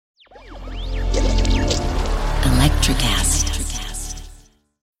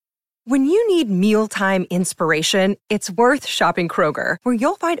When you need mealtime inspiration, it's worth shopping Kroger, where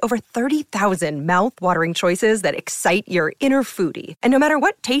you'll find over 30,000 mouth-watering choices that excite your inner foodie. And no matter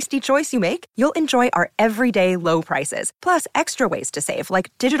what tasty choice you make, you'll enjoy our everyday low prices, plus extra ways to save,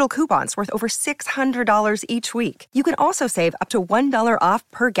 like digital coupons worth over $600 each week. You can also save up to $1 off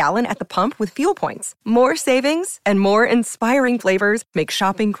per gallon at the pump with fuel points. More savings and more inspiring flavors make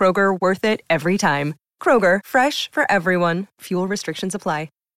shopping Kroger worth it every time. Kroger, fresh for everyone. Fuel restrictions apply.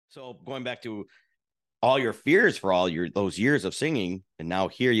 So going back to all your fears for those years of singing, and now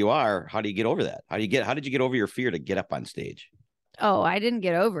here you are. How do you get over that? How did you get over your fear to get up on stage? Oh, I didn't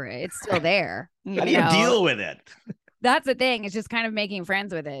get over it. It's still there. How do you deal with it? That's the thing. It's just kind of making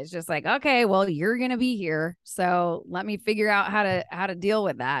friends with it. It's just like, okay, well, you're going to be here. So let me figure out how to deal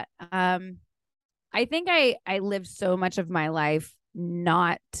with that. I think I lived so much of my life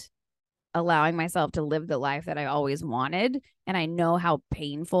not allowing myself to live the life that I always wanted. And I know how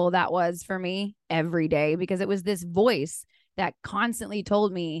painful that was for me every day, because it was this voice that constantly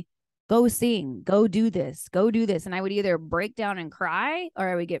told me, go sing, go do this, go do this. And I would either break down and cry, or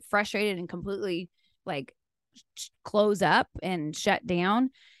I would get frustrated and completely like close up and shut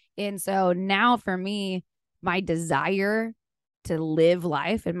down. And so now for me, my desire to live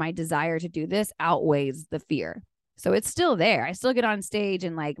life and my desire to do this outweighs the fear. So it's still there. I still get on stage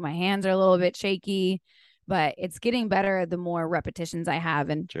and like my hands are a little bit shaky, but it's getting better the more repetitions I have.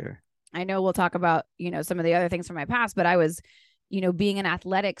 And sure, I know we'll talk about, some of the other things from my past, but I was, being in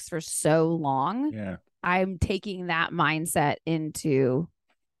athletics for so long. Yeah. I'm taking that mindset into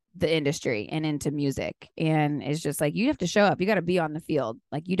the industry and into music. And it's just like, you have to show up. You got to be on the field.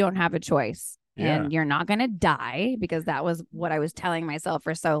 Like you don't have a choice. Yeah. And you're not going to die, because that was what I was telling myself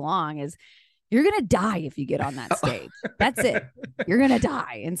for so long is, you're going to die if you get on that stage. That's it. You're going to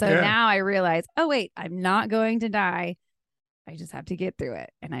die. And so now I realize, oh, wait, I'm not going to die. I just have to get through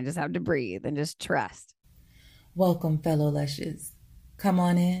it. And I just have to breathe and just trust. Welcome, fellow Lushes. Come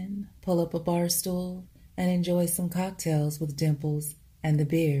on in, pull up a bar stool, and enjoy some cocktails with Dimples and the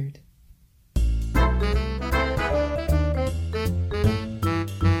Beard.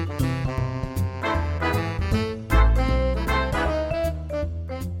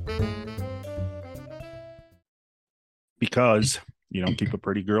 Because you don't keep a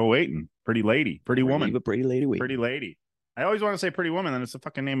pretty girl waiting. Pretty lady, pretty woman. Keep a pretty lady waiting. Pretty lady. I always want to say pretty woman, then it's the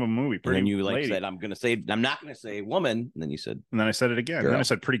fucking name of a movie. Pretty and then you lady. said, I'm not going to say woman. And then you said, and then I said it again. Girl. And then I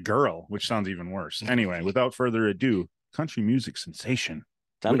said pretty girl, which sounds even worse. Anyway, without further ado, country music sensation.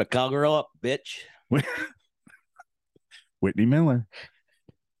 Time to cowgirl up, bitch. Whitney Miller.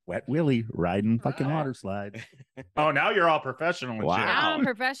 Wet Willie riding fucking water slide. Oh, now you're all professional. Wow. Now I'm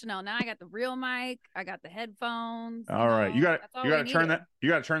professional. Now I got the real mic. I got the headphones. All right. You got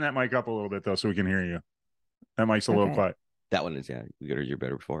to turn that mic up a little bit though, so we can hear you. That mic's a little quiet. That one is, we got to hear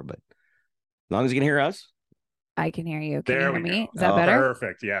better before, but as long as you can hear us. I can hear you. Can there you hear we me? go. Is that better?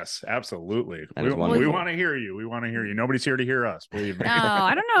 Perfect. Yes, absolutely. We want to hear you. We want to hear you. Nobody's here to hear us, believe me. No,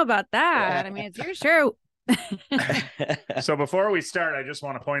 I don't know about that. I mean, it's your show. So before we start, I just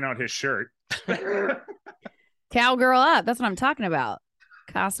want to point out his shirt. Cowgirl up. That's what I'm talking about.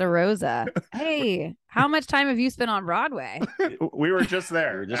 Casa Rosa. Hey, how much time have you spent on Broadway? We were just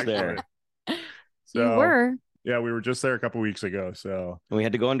there. We were just there. So, you were? Yeah, we were just there a couple weeks ago. So and we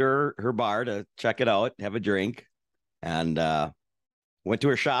had to go into her bar to check it out, have a drink, and went to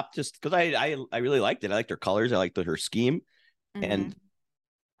her shop just because I really liked it. I liked her colors. I liked her scheme, and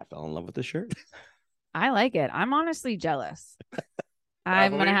I fell in love with the shirt. I like it. I'm honestly jealous.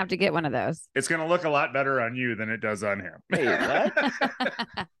 I'm going to have to get one of those. It's going to look a lot better on you than it does on him. Hey,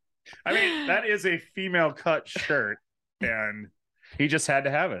 what? I mean, that is a female cut shirt, and he just had to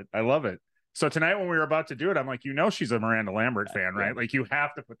have it. I love it. So tonight when we were about to do it, I'm like, she's a Miranda Lambert fan, right? Like you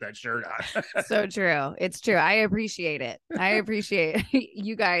have to put that shirt on. So true. It's true. I appreciate it. I appreciate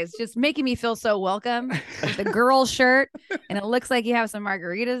you guys just making me feel so welcome with the girl shirt. And it looks like you have some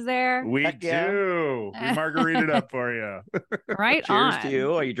margaritas there. We do. We margarited up for you. Right. Cheers on. to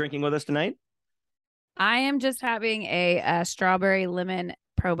you. Are you drinking with us tonight? I am just having a strawberry lemon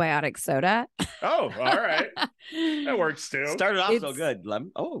probiotic soda. Oh, all right. That works too. Started off so good.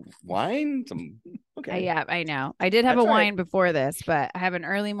 Wine? Okay. Yeah, I know. I did have a wine before this, but I have an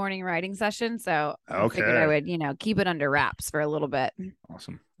early morning writing session, so I figured I would, keep it under wraps for a little bit.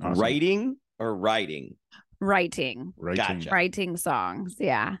 Awesome. Writing or writing? Writing. Gotcha. Writing songs.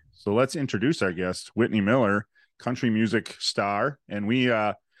 Yeah. So let's introduce our guest, Whitney Miller, country music star, and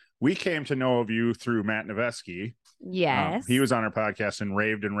we came to know of you through Matt Noveski. Yes. He was on our podcast and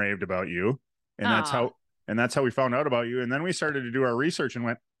raved about you. And that's how we found out about you. And then we started to do our research and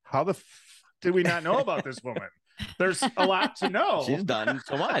went, how the did we not know about this woman? There's a lot to know. She's done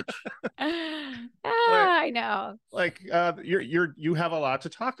so much. I know. Like you have a lot to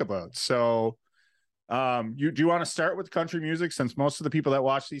talk about. So do you want to start with country music, since most of the people that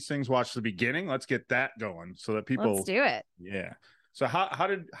watch these things watch the beginning? Let's get that going so that people Let's do it. Yeah. So how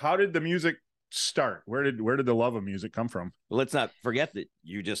did the music start? Where did the love of music come from? Well, let's not forget that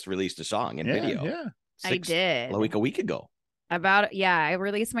you just released a song and Yeah, video. yeah. I did. A week ago. I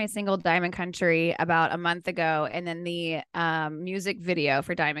released my single Diamond Country about a month ago, and then the music video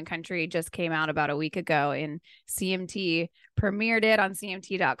for Diamond Country just came out about a week ago, and CMT premiered it on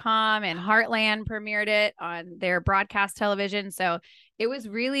CMT.com, and Heartland premiered it on their broadcast television. So it was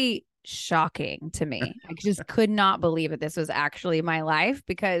really shocking to me. I just could not believe that this was actually my life,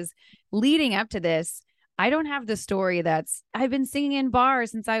 because leading up to this, I don't have the story I've been singing in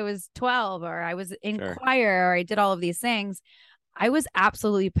bars since I was 12, or I was in choir, or I did all of these things. I was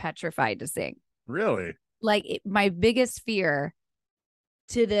absolutely petrified to sing. Really? Like my biggest fear,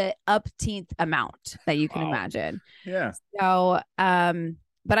 to the upteenth amount that you can imagine. Yeah. So,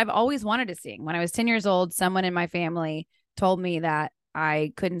 but I've always wanted to sing. When I was 10 years old, someone in my family told me that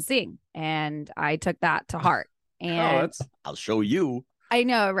I couldn't sing, and I took that to heart. And I'll show you. I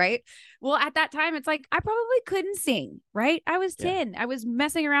know, right? Well, at that time, it's like, I probably couldn't sing, right? I was 10. I was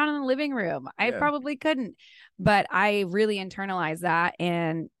messing around in the living room. I probably couldn't, but I really internalized that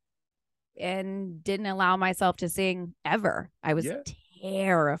and didn't allow myself to sing ever. I was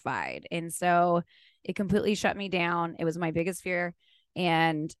terrified. And so it completely shut me down. It was my biggest fear.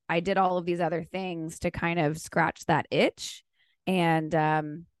 And I did all of these other things to kind of scratch that itch. And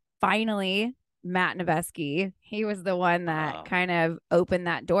finally, Matt Noveski, he was the one that kind of opened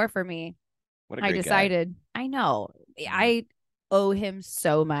that door for me. What a great I decided, guy. I know, I owe him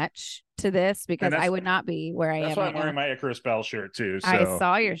so much to this, because I would not be where I am. That's why right I'm wearing now. my Icarus Bell shirt too. So. I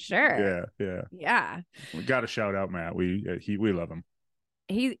saw your shirt. Yeah. We got to shout out Matt. We love him.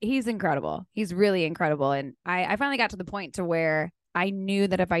 He's incredible. He's really incredible. And I finally got to the point to where I knew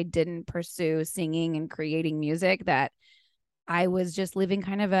that if I didn't pursue singing and creating music, that I was just living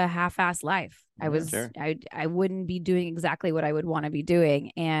kind of a half-assed life. I wouldn't be doing exactly what I would want to be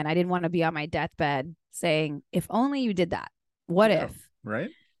doing. And I didn't want to be on my deathbed saying, if only you did that, what if? Right.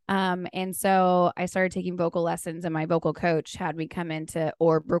 And so I started taking vocal lessons, and my vocal coach had me come into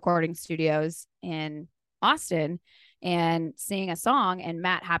Orb recording studios in Austin and sing a song, and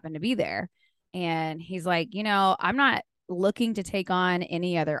Matt happened to be there. And he's like, I'm not looking to take on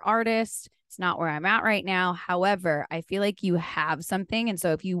any other artist. It's not where I'm at right now. However, I feel like you have something. And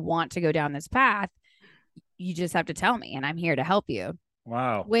so if you want to go down this path, you just have to tell me, and I'm here to help you.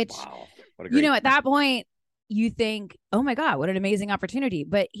 Wow. Which, at that point, you think, oh my God, what an amazing opportunity.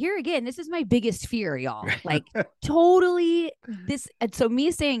 But here again, this is my biggest fear, y'all. Like totally this. So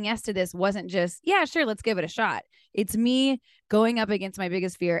me saying yes to this wasn't just, yeah, sure, let's give it a shot. It's me going up against my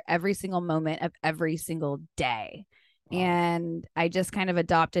biggest fear every single moment of every single day. And I just kind of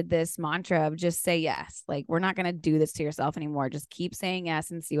adopted this mantra of just say yes. Like, we're not going to do this to yourself anymore. Just keep saying yes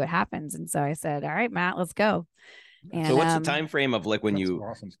and see what happens. And so I said, all right, Matt, let's go. And, so what's the time frame of like when you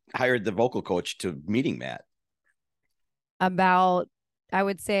hired the vocal coach to meeting Matt? About, I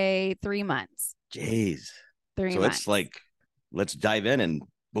would say 3 months. Jeez. 3 months. It's like, let's dive in and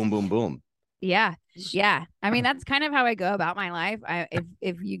boom, boom, boom. Yeah. Yeah. I mean, that's kind of how I go about my life.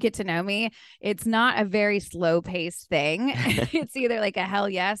 If you get to know me, it's not a very slow paced thing. It's either like a hell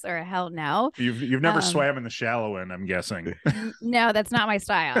yes or a hell no. You've never swam in the shallow end, I'm guessing. No, that's not my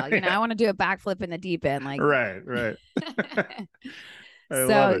style. I want to do a backflip in the deep end. Like right. I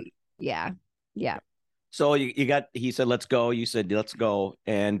love it. Yeah. So he said, let's go. You said, let's go.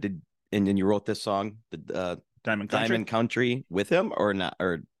 And then you wrote this song, the Diamond Country with him or not,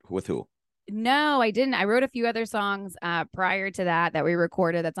 or with who? No, I didn't. I wrote a few other songs prior to that we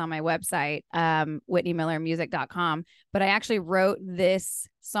recorded. That's on my website, whitneymillermusic.com. But I actually wrote this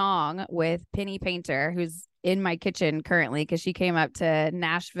song with Penny Painter, who's in my kitchen currently, because she came up to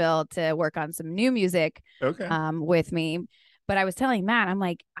Nashville to work on some new music with me. But I was telling Matt, I'm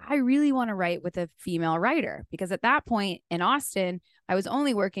like, I really want to write with a female writer, because at that point in Austin, I was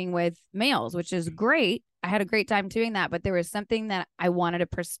only working with males, which is great. I had a great time doing that, but there was something that I wanted a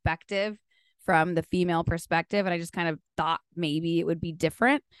perspective from the female perspective. And I just kind of thought maybe it would be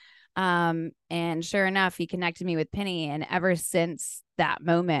different. And sure enough, he connected me with Penny. And ever since that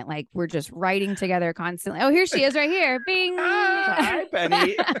moment, like, we're just writing together constantly. Oh, here she is right here. Bing. Hi,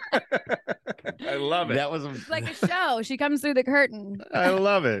 Penny. I love it. That was like a show. She comes through the curtain. I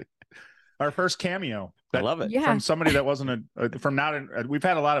love it. Our first cameo. I love it. Yeah. From somebody that wasn't we've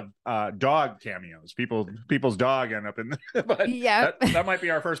had a lot of dog cameos. People's dog end up in, but yeah, that might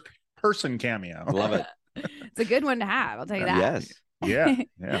be our first person cameo. Love it. It's a good one to have. I'll tell you that. Yes.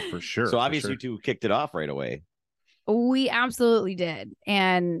 Yeah, for sure. So obviously, you two kicked it off right away. We absolutely did.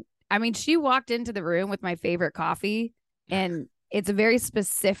 And I mean, she walked into the room with my favorite coffee, and it's a very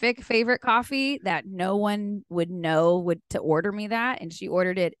specific favorite coffee that no one would know to order me that. And she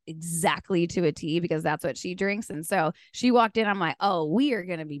ordered it exactly to a T because that's what she drinks. And so she walked in. I'm like, oh, we are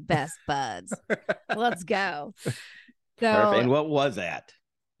going to be best buds. Let's go. So, Perfect. And what was that?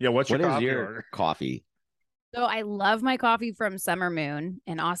 Yeah, what is your order? coffee? So I love my coffee from Summer Moon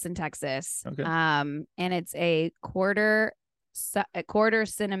in Austin, Texas. Okay. And it's a quarter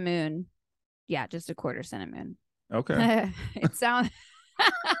cinnamon. Yeah, just a quarter cinnamon. Okay. It sounds.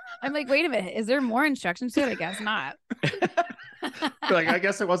 I'm like, wait a minute. Is there more instructions to it? I guess not. Like, I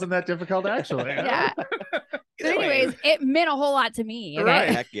guess it wasn't that difficult, actually. Yeah. So anyways, it meant a whole lot to me. Okay? Right.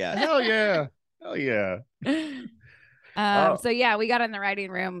 Heck yeah. Hell yeah. Hell yeah. So yeah, we got in the writing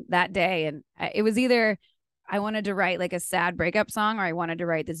room that day, and it was either I wanted to write like a sad breakup song, or I wanted to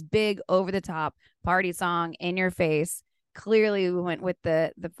write this big over the top party song in your face. Clearly we went with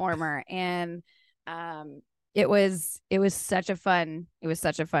the former, and it was such a fun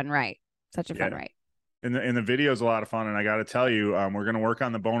write. Such a fun write. And the video is a lot of fun, and I got to tell you, we're going to work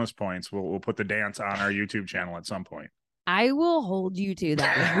on the bonus points. We'll put the dance on our YouTube channel at some point. I will hold you to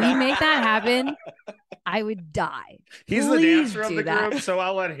that. If we make that happen, I would die. He's Please the dancer of do the that. group, so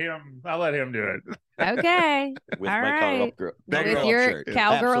I'll let him do it. Okay. With All my right. With your shirt.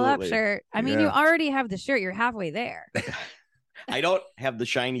 cowgirl up Absolutely. shirt. I mean, Yeah. you already have the shirt. You're halfway there. I don't have the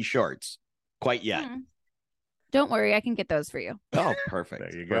shiny shorts quite yet. Don't worry, I can get those for you. Oh, perfect.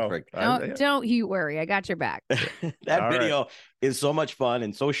 There you go. Perfect. Don't you worry. I got your back. That All video is so much fun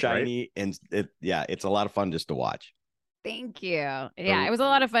and so shiny, and it's a lot of fun just to watch. Thank you. Yeah, it was a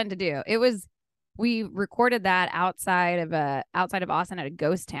lot of fun to do. We recorded that outside of Austin at a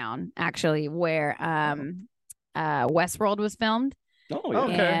ghost town, actually, where Westworld was filmed. Oh,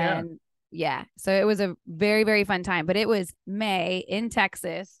 yeah. Okay, yeah. So it was a very, very fun time. But it was May in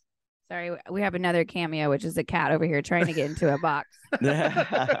Texas. Sorry, we have another cameo, which is a cat over here trying to get into a box. And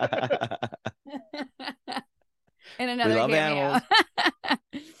another We love cameo.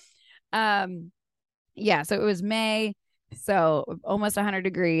 Yeah, so it was May, so almost 100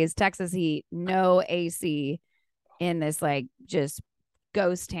 degrees, Texas heat, no AC in this like just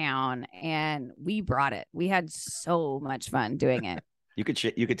ghost town, and we brought it. We had so much fun doing it. You could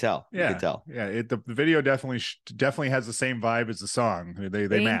tell. Yeah. You could tell. Yeah. The video definitely has the same vibe as the song. They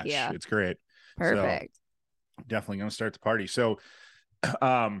Thank match. you. It's great. Perfect. So, definitely going to start the party. So,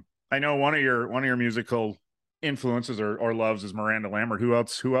 I know one of your musical influences or loves is Miranda Lambert. Who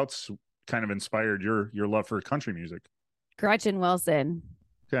else kind of inspired your love for country music? Gretchen Wilson.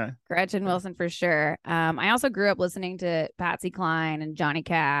 Okay. Gretchen Wilson for sure. I also grew up listening to Patsy Cline and Johnny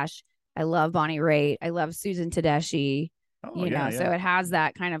Cash. I love Bonnie Raitt. I love Susan Tedeschi. Oh, So it has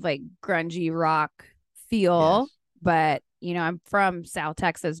that kind of like grungy rock feel. Yes. But, I'm from South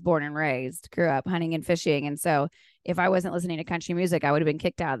Texas, born and raised, grew up hunting and fishing. And so if I wasn't listening to country music, I would have been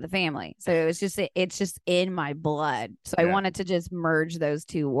kicked out of the family. So it's just in my blood. So I wanted to just merge those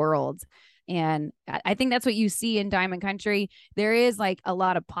two worlds. And I think that's what you see in Diamond Country. There is like a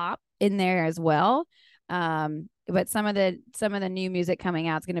lot of pop in there as well. But some of the new music coming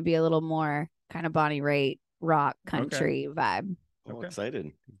out is going to be a little more kind of Bonnie Raitt rock country vibe. Oh,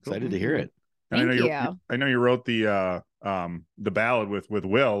 excited to hear it. Thank you. I know you wrote the ballad with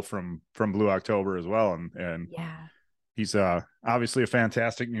Will from Blue October as well, and Yeah, he's obviously a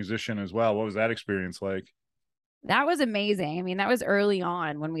fantastic musician as well. What was that experience like? that was amazing. I mean, that was early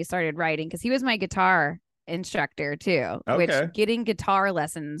on when we started writing, because he was my guitar instructor too. Okay. Which getting guitar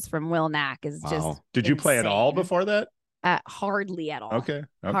lessons from Will Knack is just Did you play at all insane. before that? Hardly at all. Okay.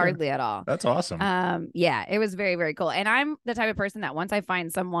 Hardly at all. That's awesome. Yeah, it was very, very cool. And I'm the type of person that once I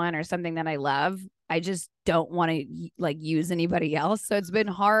find someone or something that I love, I just don't want to like use anybody else. So it's been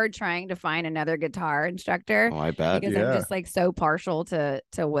hard trying to find another guitar instructor. Oh, I bet. Because I'm just like so partial to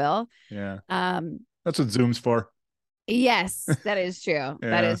Will. Yeah. That's what Zoom's for. Yes, that is true.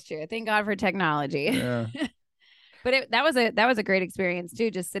 That is true. Thank God for technology. Yeah. But that was a great experience too.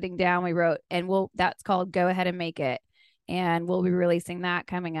 Just sitting down, we wrote, and that's called Go Ahead and Make It. And we'll be releasing that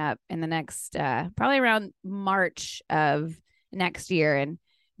coming up in the next, probably around March of next year. And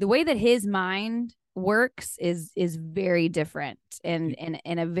the way that his mind works is very different and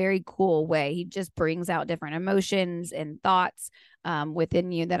in a very cool way. He just brings out different emotions and thoughts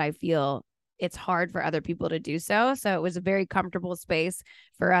within you that I feel it's hard for other people to do so. So it was a very comfortable space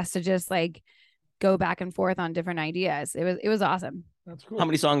for us to just like go back and forth on different ideas. It was awesome. That's cool. How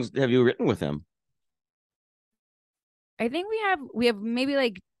many songs have you written with him? I think we have maybe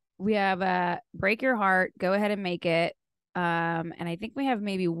like we have Break Your Heart, Go Ahead and Make It. And I think we have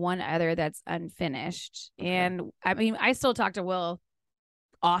maybe one other that's unfinished. Okay. And I mean, I still talk to Will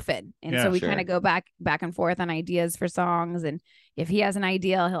often. And Yeah, so we sure. kind of go back and forth on ideas for songs. And if he has an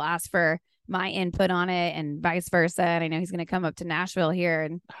idea, he'll ask for my input on it and vice versa. And I know he's going to come up to Nashville here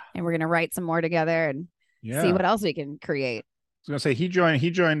and we're going to write some more together and see what else we can create. I was gonna say he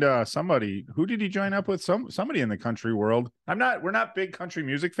joined somebody. Who did he join up with? Somebody in the country world. We're not big country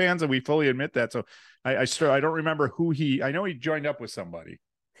music fans, and we fully admit that. So I don't remember who I know he joined up with somebody.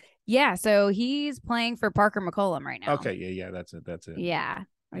 Yeah, so he's playing for Parker McCollum right now. Okay, yeah, that's it. Yeah,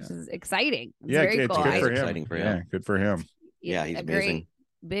 which is exciting. It's yeah, very it's cool. good for him. Exciting for him. Yeah, good for him. Yeah, he's a amazing. Great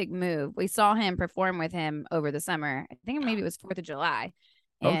big move. We saw him perform with him over the summer. I think maybe it was 4th of July,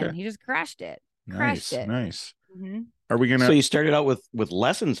 and he just crashed it. Nice. Mm-hmm. Are we gonna? So you started out with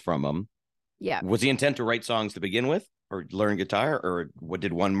lessons from him. Yeah. Was the intent to write songs to begin with, or learn guitar, or what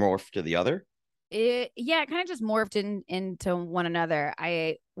did one morph to the other? It kind of just morphed into one another.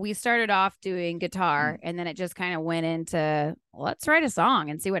 We started off doing guitar, and then it just kind of went into let's write a song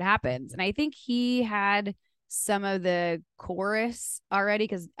and see what happens. And I think he had some of the chorus already,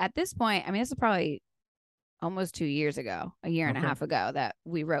 because at this point, I mean, this is probably almost 2 years ago, a year and a half ago, that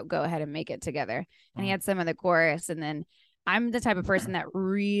we wrote Go Ahead and Make It together. And he had some of the chorus. And then I'm the type of person that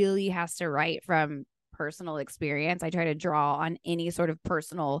really has to write from personal experience. I try to draw on any sort of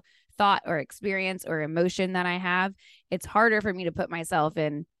personal thought or experience or emotion that I have. It's harder for me to put myself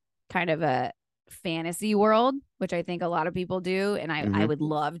in kind of a fantasy world, which I think a lot of people do. And I would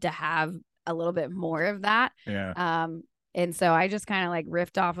love to have a little bit more of that. Yeah. And so I just kind of like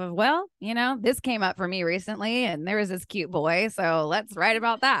riffed off of, well, this came up for me recently and there was this cute boy. So let's write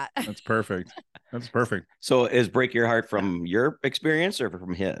about that. That's perfect. That's perfect. So is Break Your Heart from your experience or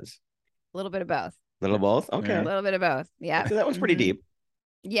from his? A little bit of both. A little both? Okay. A little bit of both. Yeah. That was pretty deep.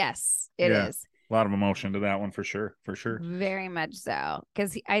 Yes, it is. A lot of emotion to that one for sure. For sure. Very much so.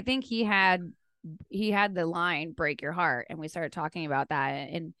 Because I think he had the line "Break Your Heart," and we started talking about that.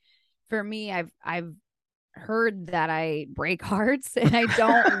 And for me, I've heard that I break hearts, and I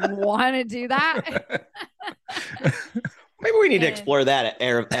don't want to do that. Maybe we need to explore that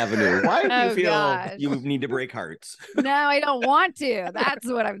avenue. Why do you feel gosh. you need to break hearts? No, I don't want to. That's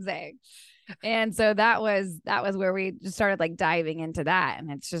what I'm saying. And so that was where we just started like diving into that. And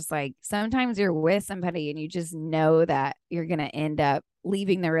it's just like, sometimes you're with somebody and you just know that you're going to end up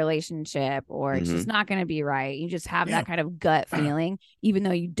leaving the relationship, or it's just not going to be right. You just have that kind of gut feeling, even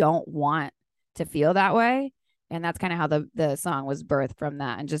though you don't want to feel that way. And that's kind of how the song was birthed from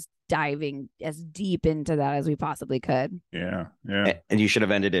that, and just diving as deep into that as we possibly could. Yeah. Yeah. And you should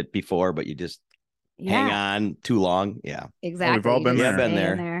have ended it before, but you just hang on too long. Yeah. Exactly. We've all been there. Been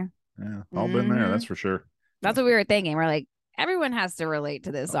there. Yeah, all been there. That's for sure. That's what we were thinking. We're like, everyone has to relate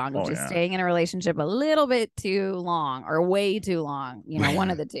to this song of just staying in a relationship a little bit too long or way too long. One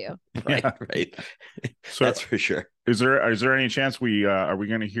of the two. Right. So that's for sure. Is there any chance are we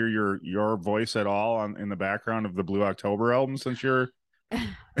going to hear your voice at all in the background of the Blue October album, since you're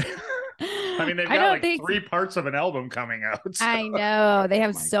I mean, they've got like 3 parts of an album coming out. So. I know they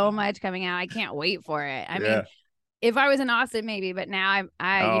have so much coming out. I can't wait for it. I mean, if I was in Austin, maybe, but now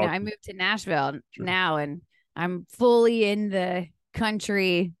I moved to Nashville now, and I'm fully in the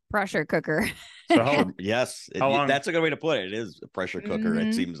country pressure cooker. So yes, that's a good way to put it. It is a pressure cooker.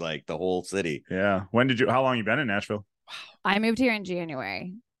 It seems like the whole city. Yeah. How long you been in Nashville? I moved here in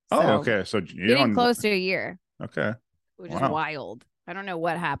January. Oh, okay. So you're getting close to a year. Okay. Which is wild. I don't know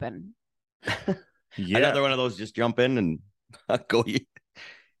what happened. Another one of those, just jump in and go.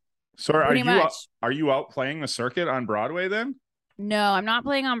 So are you out playing the circuit on Broadway then? No, I'm not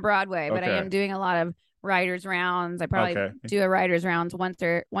playing on Broadway, but I am doing a lot of writers rounds. I probably do a writers rounds once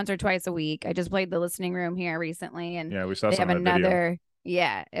or twice a week. I just played the listening room here recently, and we saw they some have of that another. Video.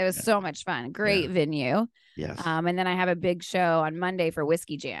 Yeah, it was so much fun. Great venue. Yes. And then I have a big show on Monday for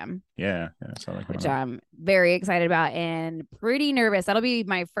Whiskey Jam. Yeah. Which I'm very excited about and pretty nervous. That'll be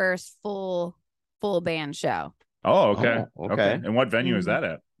my first full band show. Oh, okay. Okay. And what venue is that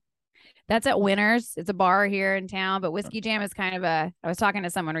at? That's at Winners. It's a bar here in town, but Whiskey Jam is kind of I was talking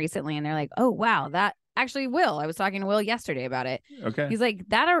to someone recently and they're like, oh, wow, that actually Will. I was talking to Will yesterday about it. Okay. He's like,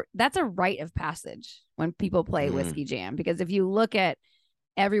 that's a rite of passage when people play Whiskey Jam, because if you look at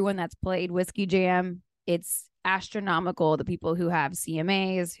everyone that's played Whiskey Jam, it's astronomical. The people who have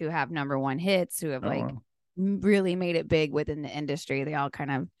CMAs, who have #1 hits, who have really made it big within the industry, they all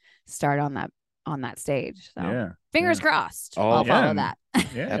kind of start on that stage. So fingers crossed. I'll follow that.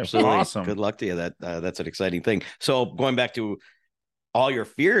 Yeah, absolutely. Awesome. Good luck to you. That's an exciting thing. So going back to all your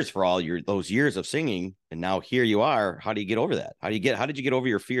fears for those years of singing, and now here you are. How do you get over that? How did you get over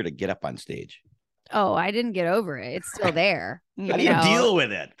your fear to get up on stage? Oh, I didn't get over it. It's still there. How do you deal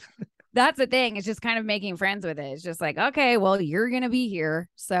with it? That's the thing. It's just kind of making friends with it. It's just like, okay, well, you're going to be here.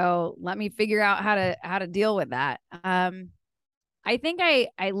 So let me figure out how to deal with that. I think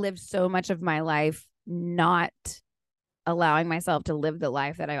I lived so much of my life not allowing myself to live the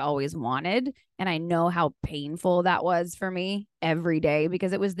life that I always wanted. And I know how painful that was for me every day,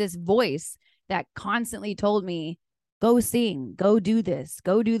 because it was this voice that constantly told me, go sing, go do this,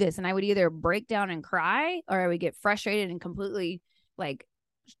 go do this. And I would either break down and cry, or I would get frustrated and completely like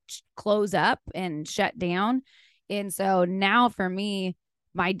close up and shut down. And so now for me,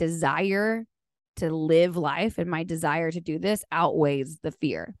 my desire to live life and my desire to do this outweighs the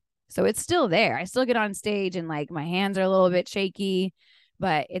fear. So it's still there. I still get on stage and like my hands are a little bit shaky,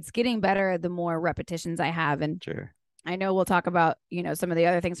 but it's getting better the more repetitions I have. And sure, I know we'll talk about, some of the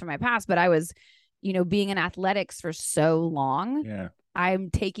other things from my past, but I was, being in athletics for so long. Yeah. I'm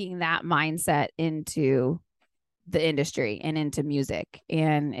taking that mindset into the industry and into music.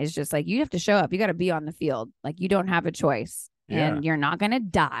 And it's just like, you have to show up. You got to be on the field. Like you don't have a choice. Yeah. And you're not going to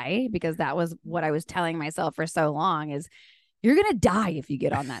die, because that was what I was telling myself for so long is you're going to die if you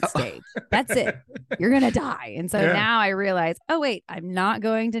get on that stage. That's it. You're going to die. And so now I realize, oh, wait, I'm not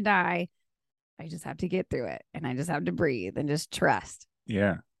going to die. I just have to get through it. And I just have to breathe and just trust.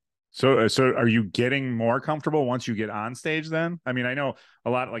 Yeah. So are you getting more comfortable once you get on stage then? I mean, I know a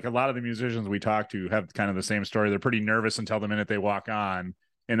lot of the musicians we talk to have kind of the same story. They're pretty nervous until the minute they walk on.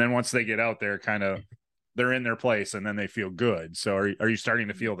 And then once they get out there, kind of they're in their place and then they feel good. So are you starting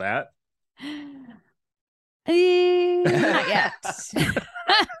to feel that? Not yet.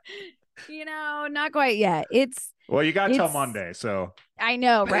 Not quite yet. Well, you got till Monday, so I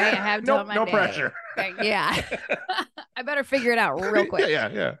know, right? I have till Monday. No pressure. Yeah. I better figure it out real quick.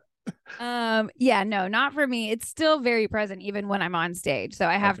 Yeah. No, not for me. It's still very present even when I'm on stage. So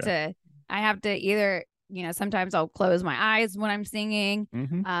I have to either, sometimes I'll close my eyes when I'm singing.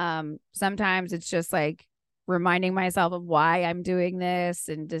 Mm-hmm. Sometimes it's just like reminding myself of why I'm doing this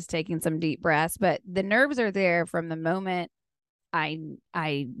and just taking some deep breaths. But the nerves are there from the moment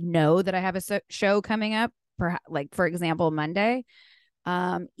I know that I have a show coming up, for example, Monday,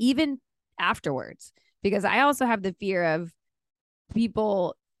 even afterwards, because I also have the fear of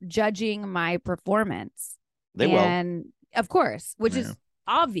people judging my performance. They will. And of course, which is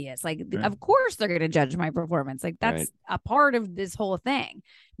obvious. Like, of course they're going to judge my performance. Like that's a part of this whole thing.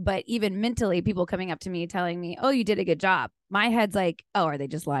 But even mentally, people coming up to me telling me, oh, you did a good job. My head's like, oh, are they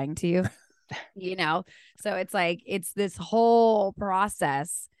just lying to you? So it's like, it's this whole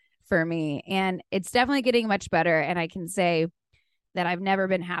process for me, and it's definitely getting much better. And I can say that I've never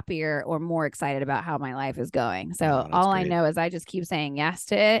been happier or more excited about how my life is going. So all great. I know is I just keep saying yes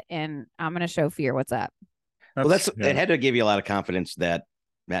to it, and I'm going to show fear what's up. It had to give you a lot of confidence that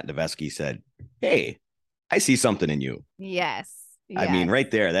Matt Nevesky said, hey, I see something in you. Yes. I mean, right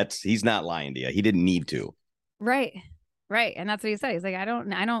there, he's not lying to you. He didn't need to. Right. And that's what he said. He's like, I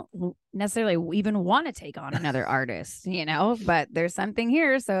don't necessarily even want to take on another artist, but there's something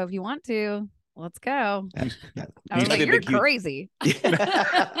here. So if you want to, let's go. I was like, you're crazy.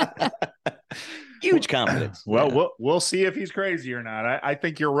 Huge confidence. Well, we'll see if he's crazy or not. I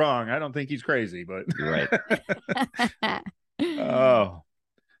think you're wrong. I don't think he's crazy, but you're right. Oh,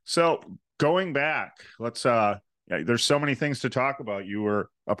 so going back, let's there's so many things to talk about. You were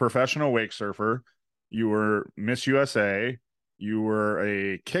a professional wake surfer. You were Miss USA. You were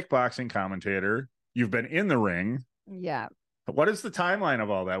a kickboxing commentator. You've been in the ring. Yeah. What is the timeline of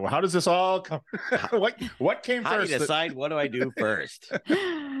all that? How does this all come? What came How first? do you decide what do I do first?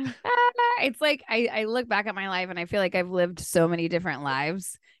 It's like I look back at my life and I feel like I've lived so many different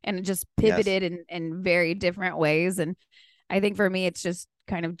lives and it just pivoted in very different ways. And I think for me, it's just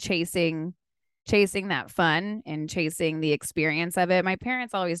kind of chasing that fun and chasing the experience of it. My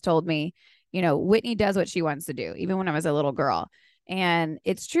parents always told me, Whitney does what she wants to do, even when I was a little girl. And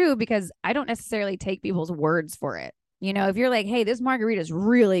it's true, because I don't necessarily take people's words for it. If you're like, hey, this margarita is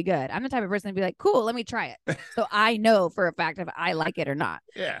really good, I'm the type of person to be like, cool, let me try it. So I know for a fact if I like it or not.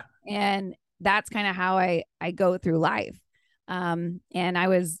 Yeah. And that's kind of how I go through life. And I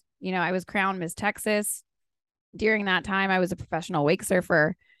was crowned Miss Texas. During that time, I was a professional wake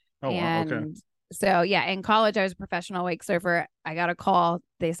surfer. Oh, and okay. So yeah, in college, I was a professional wake surfer. I got a call.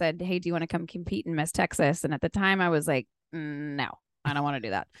 They said, hey, do you want to come compete in Miss Texas? And at the time I was like, no, I don't want to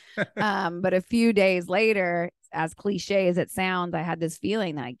do that. But a few days later, as cliche as it sounds, I had this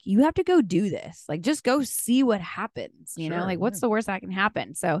feeling like you have to go do this. Like, just go see what happens, like what's the worst that can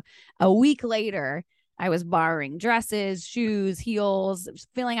happen? So a week later, I was borrowing dresses, shoes, heels,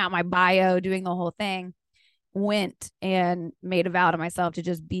 filling out my bio, doing the whole thing. Went and made a vow to myself to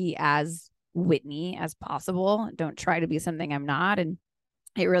just be as Whitney as possible. Don't try to be something I'm not. And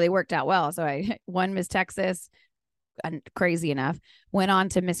it really worked out well. So I won Miss Texas, and crazy enough, went on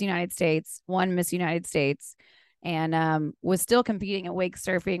to Miss United States, won Miss United States, and was still competing at wake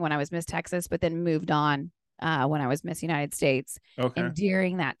surfing when I was Miss Texas, but then moved on when I was Miss United States. Okay. And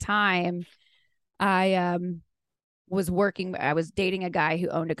during that time, I was dating a guy who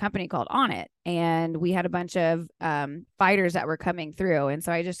owned a company called On It, and we had a bunch of fighters that were coming through. And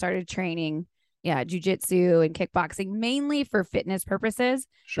so I just started training, jujitsu and kickboxing, mainly for fitness purposes,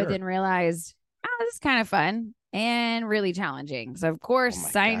 Sure. but then realized, this is kind of fun and really challenging. So of course,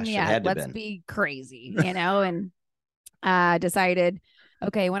 sign me up. Let's be crazy, and decided,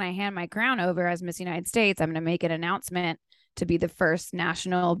 okay, when I hand my crown over as Miss United States, I'm going to make an announcement to be the first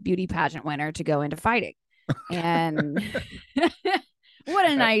national beauty pageant winner to go into fighting. And what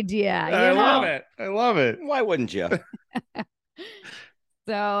an idea. I love it. Why wouldn't you?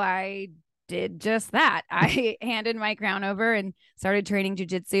 So I did just that. I handed my crown over and started training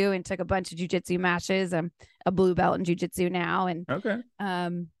jujitsu and took a bunch of jujitsu matches. I'm a blue belt in jujitsu now. And okay.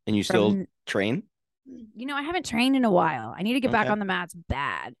 And you still train? I haven't trained in a while. I need to get back on the mats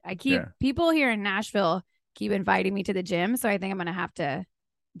bad. People here in Nashville keep inviting me to the gym. So I think I'm going to have to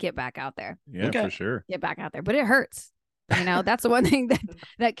get back out there. Yeah, for sure. Get back out there. But it hurts. That's the one thing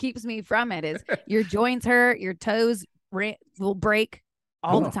that keeps me from it is your joints hurt, your toes will break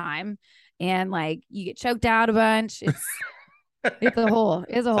all the time. And like you get choked out a bunch. It's a whole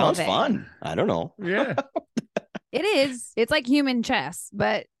Sounds thing. Fun. I don't know. Yeah. It is. It's like human chess,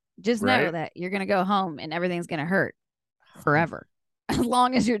 but just know that you're going to go home and everything's going to hurt forever as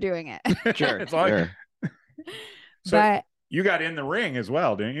long as you're doing it. Sure. So but you got in the ring as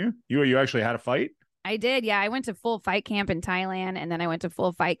well, didn't you? You actually had a fight? I did. Yeah. I went to full fight camp in Thailand, and then I went to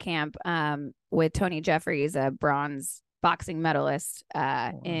full fight camp with Tony Jeffries, a bronze boxing medalist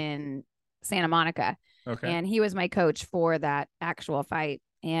in Santa Monica. Okay. And he was my coach for that actual fight.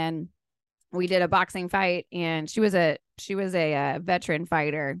 And we did a boxing fight, and she was a veteran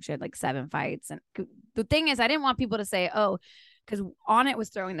fighter. She had like 7 fights. And the thing is, I didn't want people to say, because On It was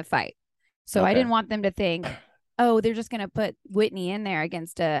throwing the fight. So I didn't want them to think, they're just going to put Whitney in there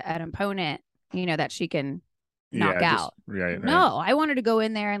against an opponent, that she can knock out. Right. No, I wanted to go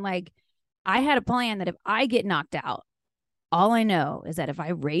in there and I had a plan that if I get knocked out, all I know is that if I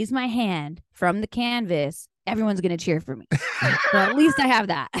raise my hand from the canvas, everyone's going to cheer for me. So at least I have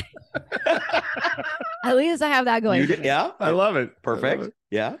that. At least I have that going. Yeah. I love it. Perfect. Love it.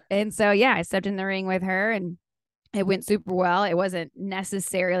 Yeah. And so, I stepped in the ring with her, and it went super well. It wasn't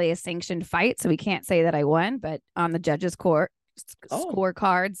necessarily a sanctioned fight, so we can't say that I won, but on the judges'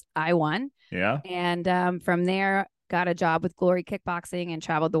 scorecards, I won. Yeah. And from there, got a job with Glory Kickboxing and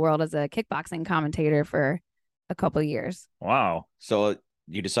traveled the world as a kickboxing commentator for a couple of years. Wow. So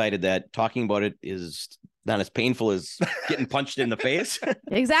you decided that talking about it is not as painful as getting punched in the face.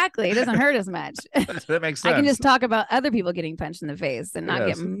 Exactly. It doesn't hurt as much. That makes sense. I can just talk about other people getting punched in the face and not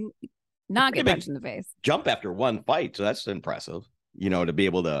get punched in the face. Jump after one fight. So that's impressive, to be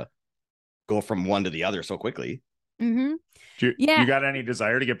able to go from one to the other so quickly. Mm-hmm. You got any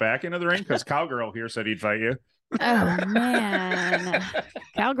desire to get back into the ring? Because Cowgirl here said he'd fight you. Oh, man.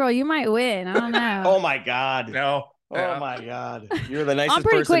 Cowgirl, you might win. I don't know. Oh, my God. No. Oh, my God. You're the nicest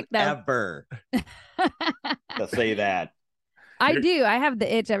pretty person quick, though. ever to say that. I do. I have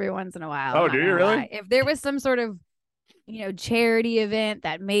the itch every once in a while. Oh, do you really? Lie. If there was some sort of, charity event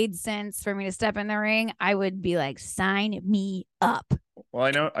that made sense for me to step in the ring, I would be like, sign me up. Well,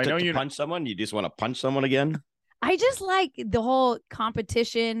 I know you punch someone. You just want to punch someone again. I just like the whole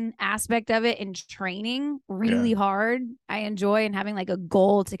competition aspect of it and training really hard. I enjoy and having like a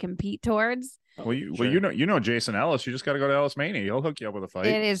goal to compete towards. Well, you know Jason Ellis. You just got to go to Ellis Mania. He'll hook you up with a fight.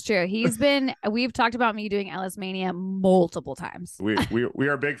 It is true. We've talked about me doing Ellis Mania multiple times. We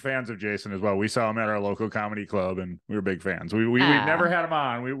are big fans of Jason as well. We saw him at our local comedy club, and we were big fans. We've never had him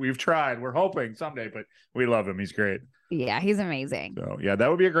on. We've tried. We're hoping someday, but we love him. He's great. Yeah, he's amazing. So that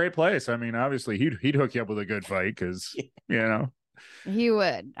would be a great place. I mean, obviously he'd hook you up with a good fight because he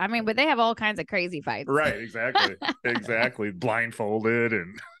would. I mean, but they have all kinds of crazy fights. Right? Exactly. Blindfolded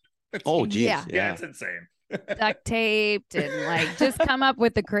and. Oh, geez. Yeah, it's insane. Duct taped and just come up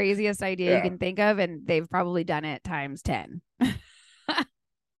with the craziest idea you can think of, and they've probably done it times 10.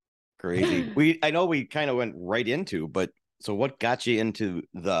 Crazy. I know we kind of went right into, but so what got you into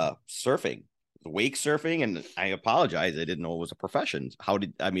the surfing, the wake surfing? And I apologize, I didn't know it was a profession. How do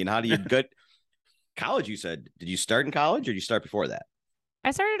you get college? You said, did you start in college or did you start before that?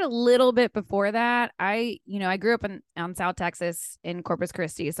 I started a little bit before that. I grew up on South Texas in Corpus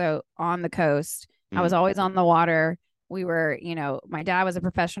Christi, so on the coast. I was always on the water. We were, my dad was a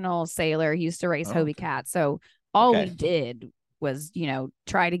professional sailor. He used to race Hobie cats. So all we did was,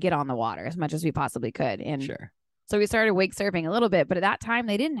 try to get on the water as much as we possibly could. And so we started wake surfing a little bit, but at that time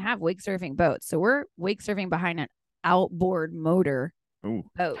they didn't have wake surfing boats. So we're wake surfing behind an outboard motor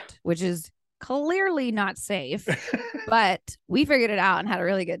boat, which is clearly not safe, but we figured it out and had a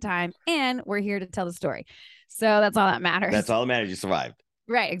really good time. And we're here to tell the story. So that's all that matters. That's all that matters. You survived.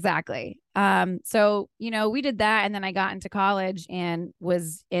 Right. Exactly. So, we did that. And then I got into college and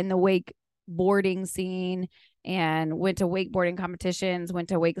was in the wakeboarding scene and went to wakeboarding competitions, went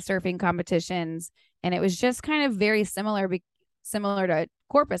to wake surfing competitions. And it was just kind of very similar to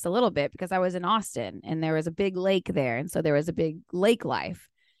Corpus a little bit because I was in Austin and there was a big lake there. And so there was a big lake life.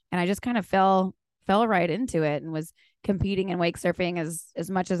 And I just kind of fell right into it and was competing in wake surfing as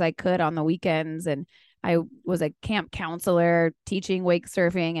much as I could on the weekends. And I was a camp counselor teaching wake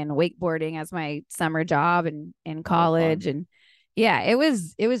surfing and wakeboarding as my summer job in college. And yeah, it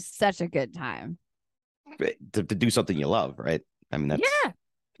was such a good time. To do something you love, right? I mean, that's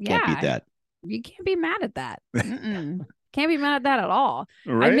can't beat that. You can't be mad at that. Can't be mad at that at all.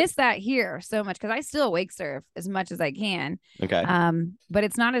 Right? I miss that here so much because I still wake surf as much as I can. Okay. But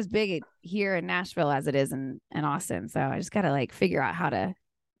it's not as big here in Nashville as it is in Austin. So I just got to figure out how to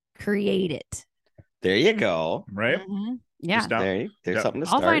create it. There you go. Right. Mm-hmm. Yeah. There's something to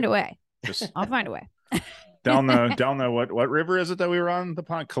start. I'll find a way. Just I'll find a way. down the what river is it that we were on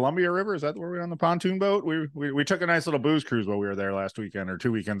the Columbia River? Is that where we were on the pontoon boat? We took a nice little booze cruise while we were there last weekend or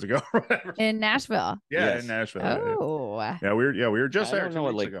 2 weekends ago. In Nashville. Yeah, in Nashville. Oh. Yeah, we were just there 2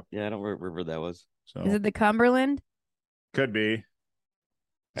 weeks ago. Yeah, I don't know what river that was. So is it the Cumberland? Could be.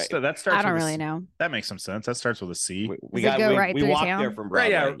 So that starts. I don't really know. That makes some sense. That starts with a C. We walked there from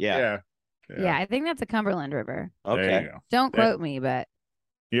Broadway. Right, yeah. Yeah, I think that's a Cumberland River. Okay. Don't quote me, but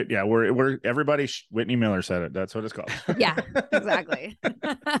yeah, we're everybody. Whitney Miller said it. That's what it's called. Yeah, exactly.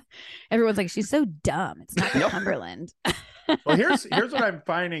 Everyone's like, she's so dumb. It's not the Cumberland. Well, here's what I'm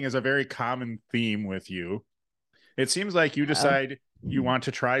finding is a very common theme with you. It seems like you decide you want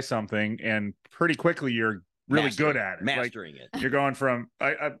to try something, and pretty quickly you're really good at it. Mastering it. You're going from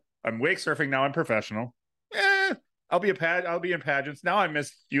I'm wake surfing now. I'm professional. I'll be in pageants. Now I'm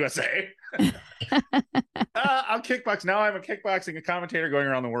Miss USA. I'll kickbox. Now I'm a kickboxing commentator going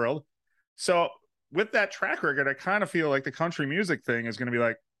around the world. So with that track record, I kind of feel like the country music thing is going to be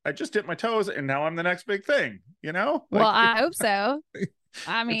like, I just dipped my toes and now I'm the next big thing, Well, I hope so.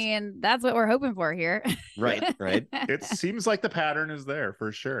 I mean, that's what we're hoping for here. Right. It seems like the pattern is there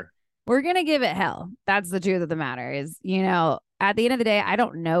for sure. We're going to give it hell. That's the truth of the matter is, at the end of the day, I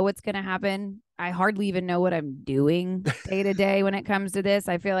don't know what's going to happen. I hardly even know what I'm doing day to day when it comes to this.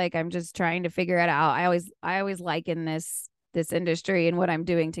 I feel like I'm just trying to figure it out. I always liken this industry and what I'm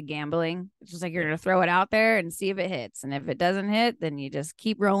doing to gambling. It's just like you're going to throw it out there and see if it hits. And if it doesn't hit, then you just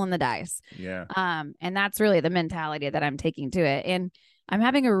keep rolling the dice. Yeah. And that's really the mentality that I'm taking to it. And I'm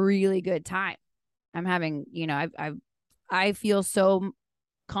having a really good time. I'm having, I feel so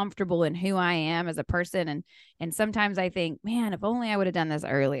comfortable in who I am as a person. And sometimes I think, man, if only I would have done this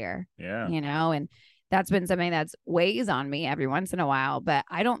earlier. Yeah. And that's been something that's weighs on me every once in a while, but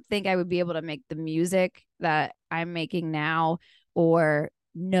I don't think I would be able to make the music that I'm making now or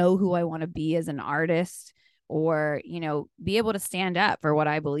know who I want to be as an artist or, be able to stand up for what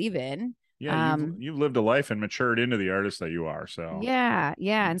I believe in. Yeah. You've lived a life and matured into the artist that you are. So yeah.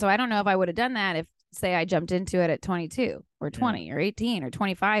 And so I don't know if I would have done that if, say, I jumped into it at 22 or 20 or 18 or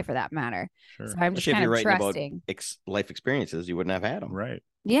 25 for that matter. Sure. So I'm just kind of trusting. Life experiences, you wouldn't have had them. Right.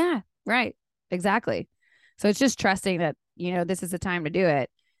 Yeah, right. Exactly. So it's just trusting that, this is the time to do it.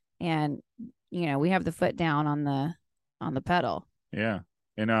 And, we have the foot down on the pedal. Yeah.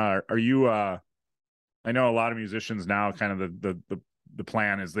 And are you I know a lot of musicians now kind of the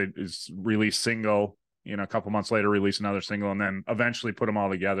plan is release single, a couple months later, release another single, and then eventually put them all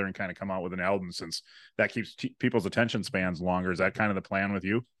together and kind of come out with an album since that keeps people's attention spans longer. Is that kind of the plan with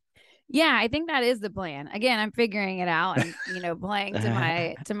you? Yeah, I think that is the plan. Again, I'm figuring it out and, playing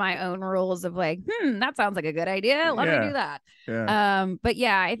to my own rules of like, that sounds like a good idea. Let me do that. Yeah. But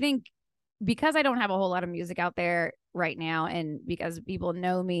yeah, I think because I don't have a whole lot of music out there right now, and because people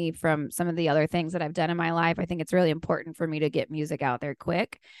know me from some of the other things that I've done in my life, I think it's really important for me to get music out there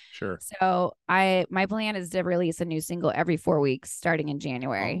quick. Sure. So my plan is to release a new single every 4 weeks starting in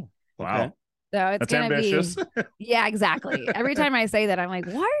January. Oh, wow. Okay. So it's That's gonna ambitious. be, yeah, exactly. Every time I say that, I'm like,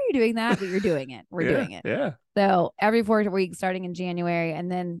 why are you doing that? But you're doing it. We're doing it. Yeah. So every 4 weeks starting in January, and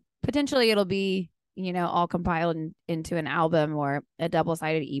then potentially it'll be all compiled into an album or a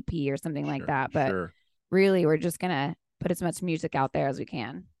double-sided EP or something like that. But really, we're just going to put as much music out there as we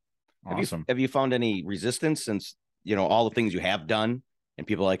can. Awesome. Have you found any resistance since, all the things you have done and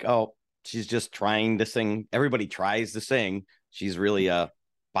people are like, oh, she's just trying to sing. Everybody tries to sing. She's really a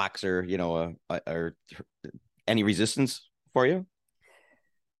boxer, or any resistance for you?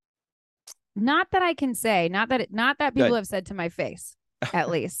 Not that I can say, not that people Good. have said to my face, at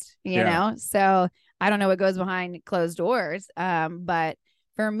least, Yeah. so I don't know what goes behind closed doors. But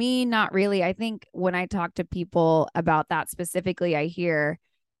for me, not really. I think when I talk to people about that specifically, I hear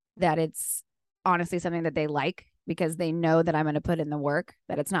that it's honestly something that they like because they know that I'm going to put in the work,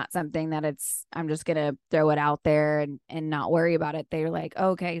 that it's not something that I'm just going to throw it out there and not worry about it. They're like,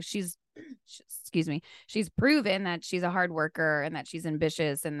 okay, she's proven that she's a hard worker and that she's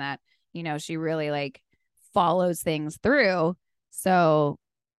ambitious and that, she really like follows things through. So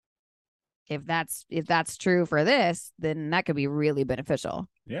if that's true for this, then that could be really beneficial.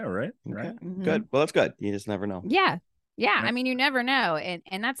 Yeah. Right. Okay. Right. Mm-hmm. Good. Well, that's good. You just never know. Yeah. Right. I mean, you never know.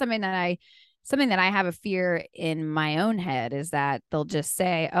 And that's something that I have a fear in my own head is that they'll just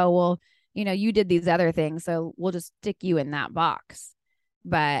say, oh, well, you did these other things, so we'll just stick you in that box.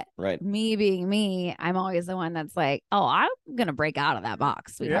 But me being me, I'm always the one that's like, oh, I'm going to break out of that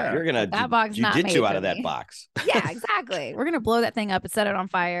box. Sweetheart. Yeah. You're going to that box not made jiu-jitsu out for of that me. box. Yeah, exactly. We're going to blow that thing up and set it on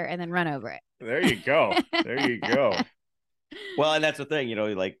fire and then run over it. There you go. There you go. Well, and that's the thing,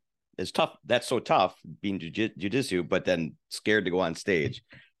 like it's tough. That's so tough being jiu-jitsu, but then scared to go on stage.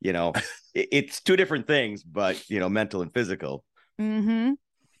 It's two different things, but mental and physical. Mm-hmm.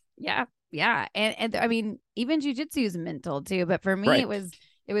 Yeah. Yeah. And I mean, even jujitsu is mental too. But for me,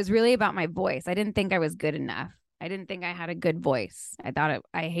 it was really about my voice. I didn't think I was good enough. I didn't think I had a good voice. I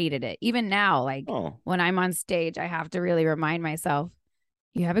hated it. Even now, like when I'm on stage, I have to really remind myself,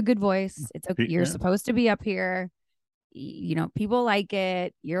 you have a good voice. It's okay. You're supposed to be up here. People like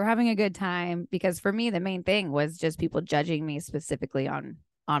it. You're having a good time. Because for me, the main thing was just people judging me specifically on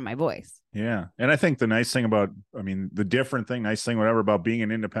my voice. Yeah. And I think the nice thing about, nice thing, whatever, about being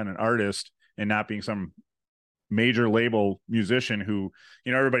an independent artist and not being some major label musician who,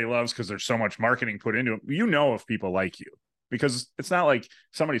 everybody loves because there's so much marketing put into it. If people like you, because it's not like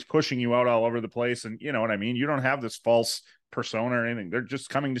somebody's pushing you out all over the place. And you know what I mean? You don't have this false persona or anything. They're just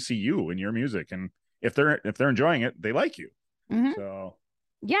coming to see you and your music. And if they're enjoying it, they like you. Mm-hmm. So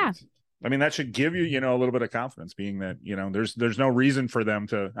yeah. That should give you, a little bit of confidence, being that, there's no reason for them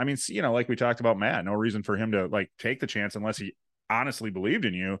to, like we talked about Matt, no reason for him to like take the chance unless he honestly believed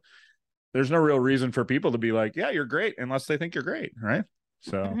in you. There's no real reason for people to be like, yeah, you're great, unless they think you're great. Right.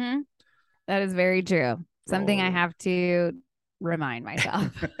 So that is very true. Something I have to remind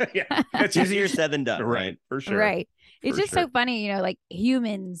myself. Yeah. It's easier said than done. Right. For sure. Right. It's just so funny, like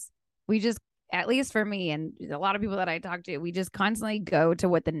humans, we just, at least for me and a lot of people that I talk to, we just constantly go to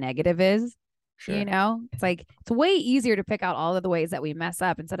what the negative is. Sure. It's like, it's way easier to pick out all of the ways that we mess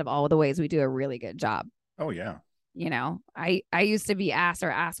up instead of all of the ways we do a really good job. Oh yeah. I used to be asked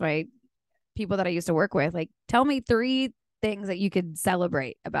by people that I used to work with, like, tell me 3 things that you could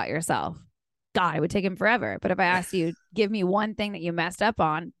celebrate about yourself. God, it would take him forever. But if I asked you, give me one thing that you messed up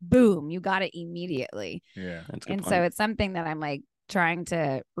on, boom, you got it immediately. Yeah. So it's something that I'm like trying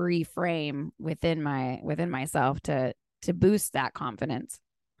to reframe within myself to boost that confidence.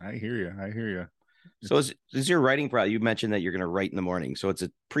 I hear you. So is your writing process? You mentioned that you're going to write in the morning, so it's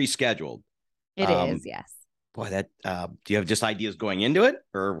a pre-scheduled. It is, yes. Boy, that do you have just ideas going into it,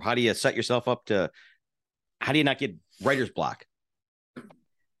 or how do you set yourself up how do you not get writer's block?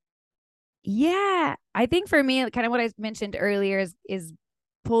 Yeah, I think for me, kind of what I mentioned earlier is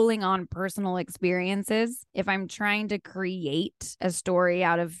pulling on personal experiences. If I'm trying to create a story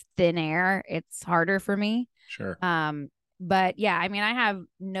out of thin air, it's harder for me. Sure. But yeah, I have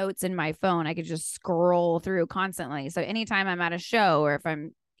notes in my phone. I could just scroll through constantly. So anytime I'm at a show, or if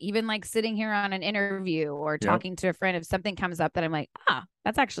I'm even like sitting here on an interview or talking to a friend, if something comes up that I'm like,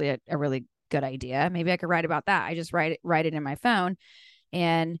 that's actually a really good idea. Maybe I could write about that. I just write it in my phone.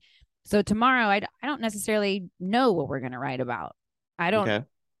 And so tomorrow, I don't necessarily know what we're going to write about. I don't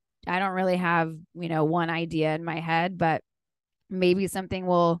really have, one idea in my head, but maybe something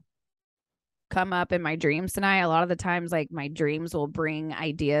will come up in my dreams tonight. A lot of the times, like, my dreams will bring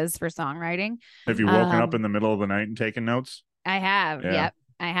ideas for songwriting. Have you woken up in the middle of the night and taken notes? I have. Yeah. Yep.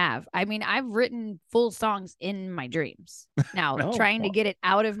 I have. I mean, I've written full songs in my dreams. Now, Oh, trying to wow. get it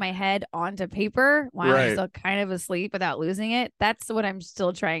out of my head onto paper while Right. I'm still kind of asleep without losing it. That's what I'm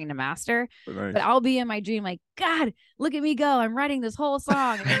still trying to master. Nice. But I'll be in my dream like, God, look at me go. I'm writing this whole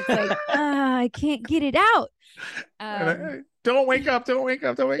song. And it's like, I can't get it out. Don't wake up. Don't wake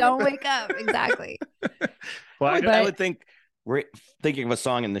up. Don't wake up. Don't wake up. Exactly. Well, I would think we're thinking of a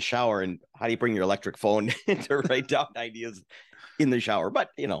song in the shower, and how do you bring your electric phone to write down ideas in the shower? But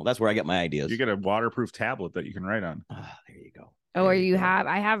that's where I get my ideas. you get a waterproof tablet that you can write on. There you go. Or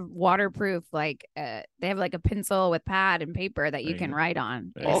I have waterproof, like they have like a pencil with pad and paper that you There can you go. write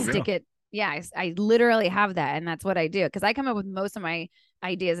on. There I you stick go. it. Yeah, I literally have that. And that's what I do because I come up with most of my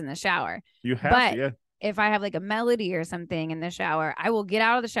ideas in the shower. You have But to, yeah. if I have like a melody or something in the shower, I will get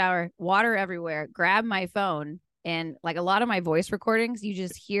out of the shower, water everywhere, grab my phone. And like a lot of my voice recordings, you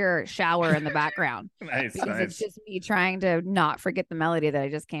just hear shower in the background. Nice, Because nice. it's just me trying to not forget the melody that I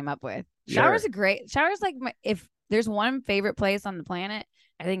just came up with. Sure. Showers like if there's one favorite place on the planet,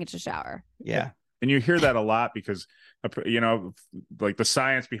 I think it's a shower. Yeah. And you hear that a lot because, like the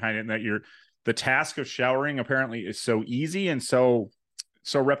science behind it, and that the task of showering apparently is so easy and so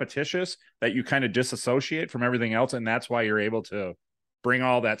repetitious that you kind of disassociate from everything else. And that's why you're able to bring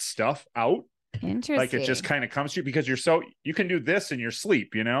all that stuff out. Interesting. Like it just kind of comes to you because you can do this in your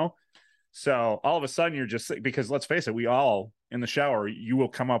sleep, So all of a sudden you're just, because let's face it, we all in the shower, you will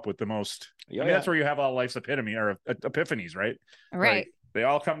come up with the most, that's where you have all life's epitome or epiphanies, right? Right. Like, they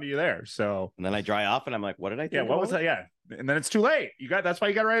all come to you there. So, And then I dry off and I'm like, what did I think? yeah, what was that? Yeah. And then it's too late. That's why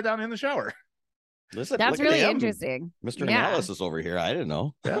you got to write it down in the shower. Listen, That's look at really him. interesting. Mr. Yeah. Analysis over here. I didn't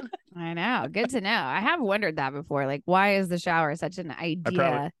know. Yeah. I know. Good to know. I have wondered that before. Like, why is the shower such an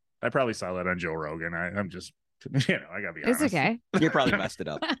idea? I probably saw that on Joe Rogan. I'm just, I gotta be honest. It's okay. You probably messed it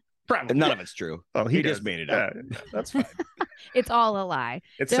up. Probably. None of it's true. Oh, He does. just made it up. Yeah, that's fine. It's all a lie.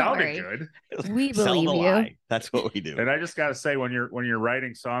 It Don't sounded worry. good. We Sell believe the you. lie. That's what we do. And I just gotta say, when you're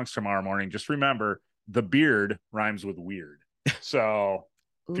writing songs tomorrow morning, just remember the beard rhymes with weird. So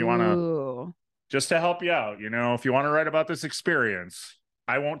if you want to, Ooh, just to help you out, if you want to write about this experience,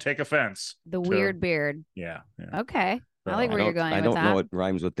 I won't take offense. the weird beard. Yeah. Okay. I So, like where you're going I with don't that. know what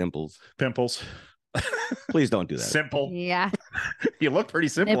rhymes with dimples. Pimples. Please don't do that. Simple. Yeah. You look pretty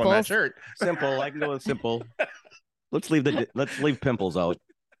simple in that Nipples. shirt. Simple. I can go with simple. Let's leave pimples out.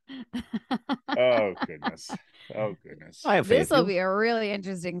 Oh goodness. Oh goodness. I have faith. This will be a really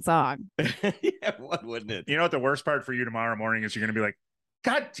interesting song. Yeah, what wouldn't it? You know what the worst part for you tomorrow morning is? You're gonna be like,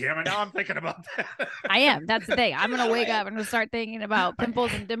 God damn it! Now I'm thinking about that. I am. That's the thing. I'm gonna wake up and start thinking about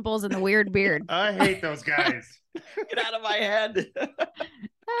pimples and dimples and the weird beard. I hate those guys. Get out of my head.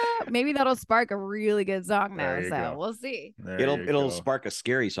 Maybe that'll spark a really good song There though. you So go. we'll see. There It'll you it'll go. spark a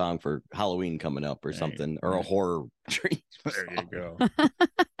scary song for Halloween coming up or There you- something, or a horror dream. There you song. go.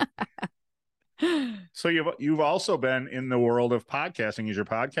 So you've also been in the world of podcasting. Is your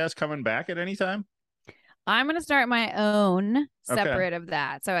podcast coming back at any time? I'm going to start my own separate of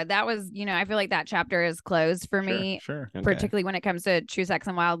that. So that was, I feel like that chapter is closed for me, Sure. Okay. particularly when it comes to True Sex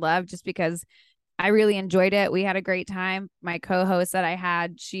and Wild Love, just because I really enjoyed it. We had a great time. My co-host that I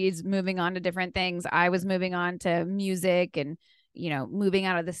had, she's moving on to different things. I was moving on to music and, moving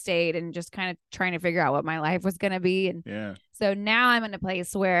out of the state and just kind of trying to figure out what my life was going to be. And Yeah. so now I'm in a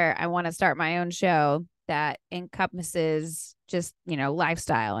place where I want to start my own show that encompasses just,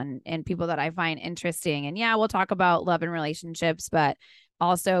 lifestyle and people that I find interesting. And yeah, we'll talk about love and relationships, but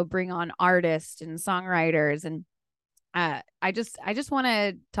also bring on artists and songwriters. And I just want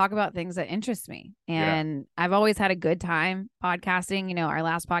to talk about things that interest me. And I've always had a good time podcasting. Our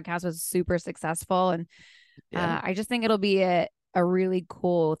last podcast was super successful. And I just think it'll be a really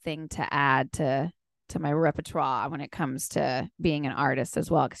cool thing to add to my repertoire when it comes to being an artist as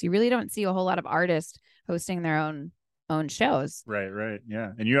well, because you really don't see a whole lot of artists hosting their own shows. Right.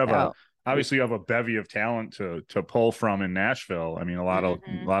 Yeah. And you have obviously you have a bevy of talent to pull from in Nashville. I mean, a lot of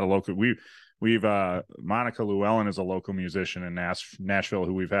local. We've Monica Llewellyn is a local musician in Nashville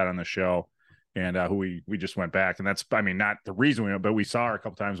who we've had on the show, and who we just went back, and that's not the reason we went, but we saw her a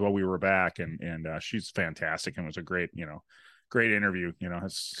couple times while we were back, and she's fantastic and was a great interview.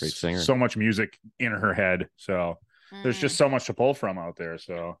 Has Great singer. so much music in her head, so there's just so much to pull from out there.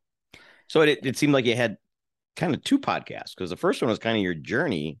 So it seemed like you had kind of two podcasts, because the first one was kind of your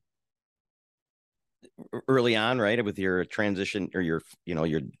journey early on, right, with your transition or your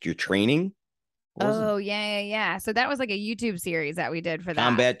training. Oh yeah. So that was like a YouTube series that we did for that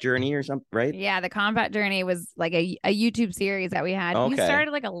combat journey or something, right? Yeah, the combat journey was like a YouTube series that we had. You Okay.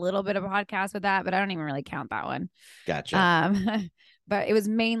 started like a little bit of a podcast with that, but I don't even really count that one. Gotcha. But it was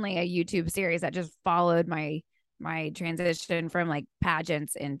mainly a YouTube series that just followed my my transition from like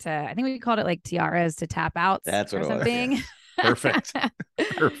pageants into, I think we called it like tiaras to tap outs. That's what or it was, something. yeah. Perfect.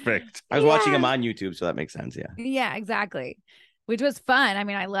 Perfect. I was watching them on YouTube, so that makes sense. Yeah. Yeah, exactly. Which was fun. I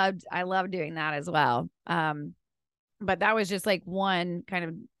mean, I loved doing that as well. But that was just like one kind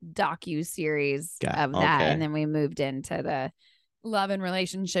of docu series of that. Okay. And then we moved into the love and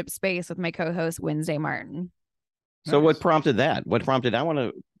relationship space with my co-host Wednesday Martin. So what prompted that? What prompted, I want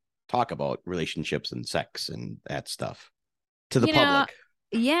to talk about relationships and sex and that stuff to the public.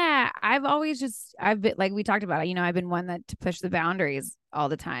 Yeah, I've been, like we talked about, I've been one that to push the boundaries all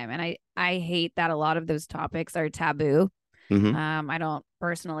the time. And I hate that a lot of those topics are taboo. Mm-hmm. I don't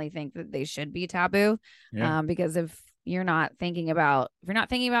personally think that they should be taboo. Yeah. Because if you're not thinking about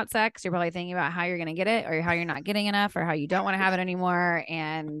sex, you're probably thinking about how you're going to get it, or how you're not getting enough, or how you don't want to have it anymore.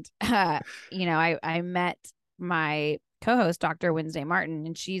 And, I met my co-host, Dr. Wednesday Martin,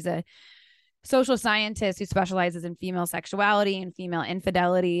 and she's a social scientist who specializes in female sexuality and female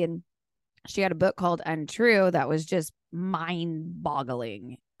infidelity. And she had a book called Untrue that was just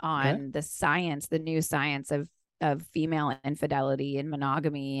mind-boggling on the science, the new science of female infidelity and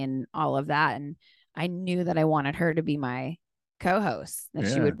monogamy and all of that. And I knew that I wanted her to be my co-host,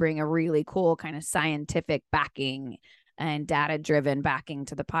 that she would bring a really cool kind of scientific backing and data-driven backing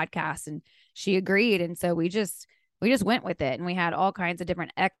to the podcast. And she agreed. And so we just went with it. And we had all kinds of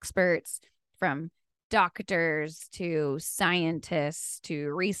different experts, from doctors to scientists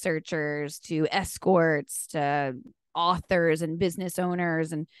to researchers to escorts to authors and business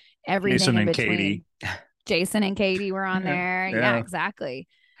owners and everything Jason in and between. Katie. Jason and Katie were on there. Yeah, exactly.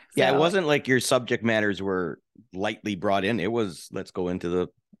 Yeah, it wasn't like your subject matters were lightly brought in. It was, let's go into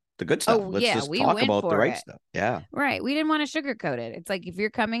the good stuff. Let's just talk about the right stuff. Yeah. Right. We didn't want to sugarcoat it. It's like, if you're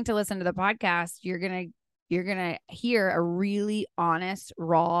coming to listen to the podcast, you're going to hear a really honest,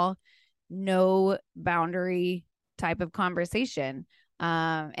 raw, no boundary type of conversation.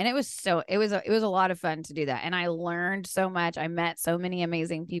 And it was a lot of fun to do that. And I learned so much. I met so many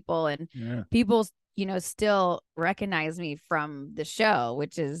amazing people, and people, still recognize me from the show,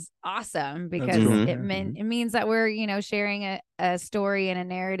 which is awesome, because cool. it means that we're, sharing a story and a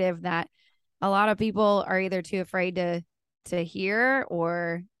narrative that a lot of people are either too afraid to hear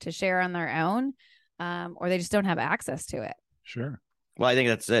or to share on their own, or they just don't have access to it. Sure. Well, I think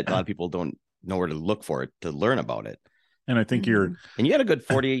that's it. A lot of people don't know where to look for it, to learn about it. And I think and you had a good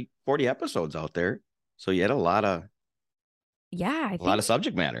 40 episodes out there. So you had a lot of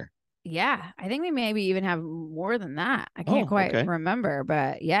subject matter. Yeah. I think we maybe even have more than that. I can't quite remember,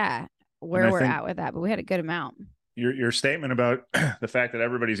 but yeah, where we're at with that, but we had a good amount. Your statement about the fact that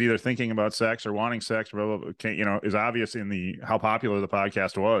everybody's either thinking about sex or wanting sex, blah, blah, blah, is obvious in how popular the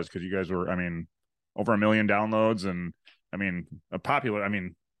podcast was, because you guys were, over 1 million downloads, and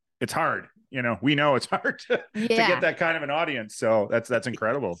it's hard. We know it's hard to get that kind of an audience. So that's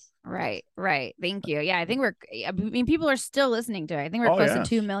incredible. Right. Thank you. Yeah. I think people are still listening to it. I think we're close to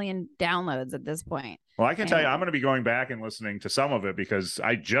 2 million downloads at this point. Well, I can tell you, I'm going to be going back and listening to some of it, because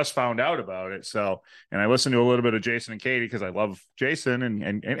I just found out about it. So, and I listened to a little bit of Jason and Katie, because I love Jason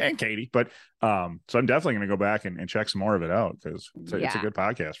and Katie, but so I'm definitely going to go back and check some more of it out, because it's a good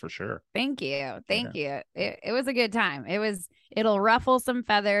podcast for sure. Thank you. It was a good time. It'll ruffle some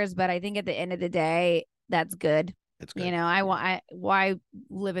feathers, but I think at the end of the day, that's good. It's good. Why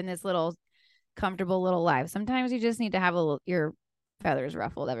live in this little comfortable little life? Sometimes you just need to have your feathers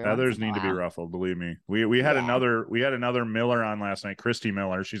ruffled. Feathers need to be ruffled. Believe me. We had another Miller on last night. Christy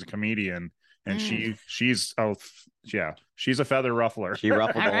Miller. She's a comedian, and she's a feather ruffler. She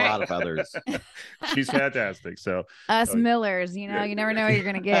ruffled a lot of feathers. She's fantastic. So Millers, you never know what you're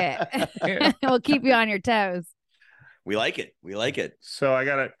gonna get. We'll keep you on your toes. We like it. So I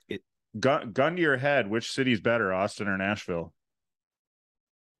got gun to your head. Which city's better, Austin or Nashville?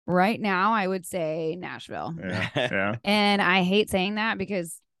 Right now, I would say Nashville. Yeah. And I hate saying that,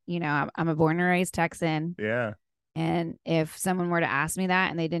 because, I'm a born and raised Texan. Yeah. And if someone were to ask me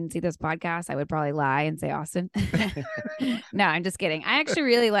that and they didn't see this podcast, I would probably lie and say Austin. No, I'm just kidding. I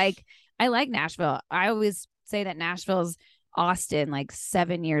actually I like Nashville. I always say that Nashville's Austin like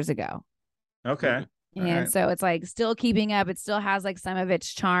 7 years ago. Okay. And so it's like still keeping up. It still has like some of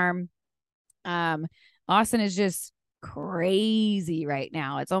its charm. Austin is just crazy right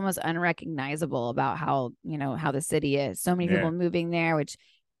now. It's almost unrecognizable about how the city is. So many people moving there, which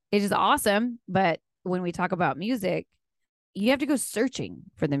is just awesome. But when we talk about music, you have to go searching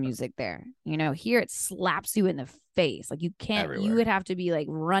for the music there. Here it slaps you in the face. Like you can't, everywhere. You would have to be like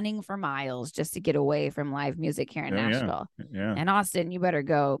running for miles just to get away from live music here in Nashville. Yeah. And Austin, you better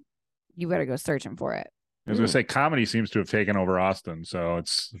go searching for it. I was going to say, comedy seems to have taken over Austin. So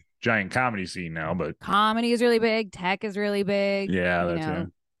it's giant comedy scene now, but comedy is really big. Tech is really big. yeah, you that's know, yeah,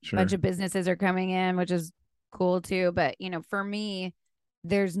 sure. bunch of businesses are coming in, which is cool too. But for me,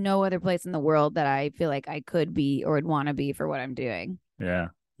 there's no other place in the world that I feel like I could be or would want to be for what I'm doing. Yeah.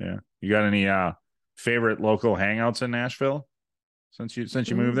 You got any favorite local hangouts in Nashville since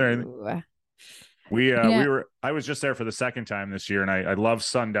you moved there? Ooh. I was just there for the second time this year, and I love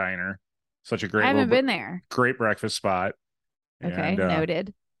Sun Diner. Such a great I haven't been there. Great breakfast spot. Okay, And,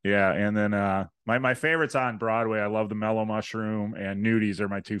 noted. Yeah, and then my favorites on Broadway. I love the Mellow Mushroom and Nudies are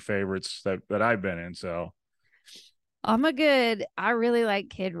my two favorites that I've been in. So I really like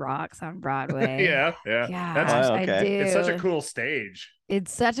Kid Rocks on Broadway. yeah. Gosh, okay. I do. It's such a cool stage.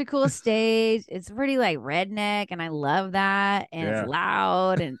 It's such a cool stage. It's pretty like redneck, and I love that. And Yeah. it's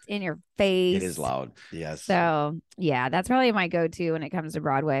loud and it's in your face. It is loud. Yes. So yeah, that's probably my go-to when it comes to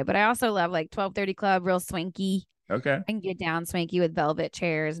Broadway. But I also love like 12:30 Club, real swanky. Okay. I can get down swanky with velvet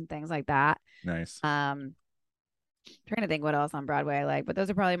chairs and things like that. Nice. Trying to think what else on Broadway I like, but those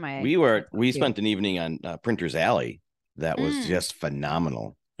are probably my. We spent an evening on Printer's Alley that was just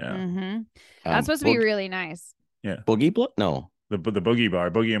phenomenal. Yeah. Mm-hmm. That's supposed to be really nice. Yeah. No. The Boogie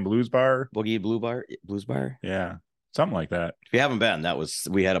Bar, Boogie and Blues Bar. Blues Bar. Yeah. Something like that. If you haven't been,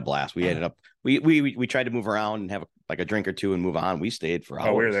 we had a blast. We ended up we tried to move around and have a drink or two and move on. We stayed for hours.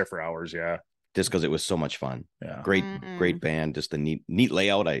 Oh, we were there for hours, yeah. Just because it was so much fun. Yeah. Great band, just a neat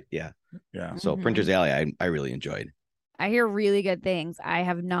layout. Yeah. So Printer's Alley, I really enjoyed. I hear really good things. I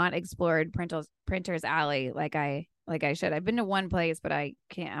have not explored Printer's Alley like I should. I've been to one place, but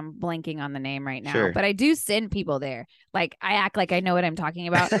I'm blanking on the name right now. Sure. But I do send people there. Like I act like I know what I'm talking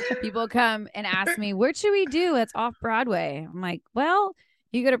about. People come and ask me, "What should we do? It's off Broadway." I'm like, "Well,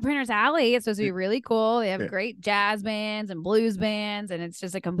 you go to Printer's Alley. It's supposed to be really cool. They have great jazz bands and blues bands, and it's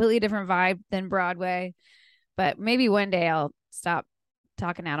just a completely different vibe than Broadway." But maybe one day I'll stop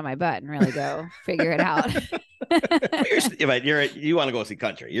talking out of my butt and really go figure it out. You want to go see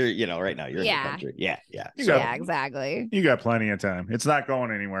country. Right now you're in the country. Yeah. Exactly. You got plenty of time. It's not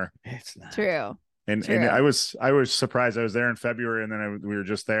going anywhere. It's not true. And I was surprised. I was there in February, and then we were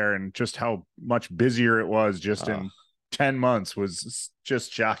just there, and just how much busier it was just in 10 months was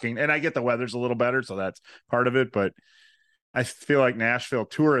just shocking. And I get the weather's a little better, so that's part of it. But I feel like Nashville,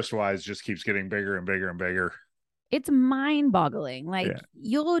 tourist wise, just keeps getting bigger and bigger and bigger. It's mind boggling. Like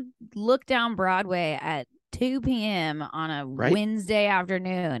you'll look down Broadway at 2 p.m. on a Wednesday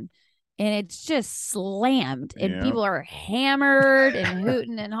afternoon, and it's just slammed, and people are hammered and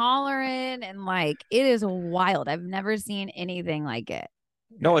hooting and hollering, and like it is wild. I've never seen anything like it.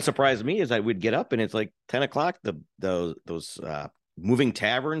 No, what surprised me is I would get up and it's like 10 o'clock. Those moving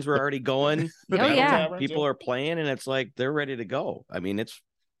taverns were already going. People are playing, and it's like they're ready to go. I mean, it's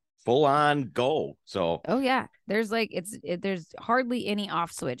full on go. So there's like there's hardly any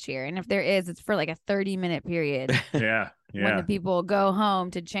off switch here, and if there is, it's for like a 30-minute period. When the people go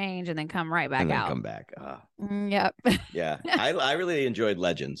home to change and then come right back out. Come back. Yep. Yeah. I really enjoyed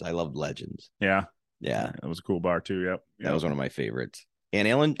Legends. I loved Legends. Yeah. That was a cool bar too. Yep. That was one of my favorites.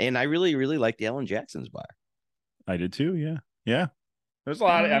 And I really, really liked Alan Jackson's bar. I did too. Yeah. There's a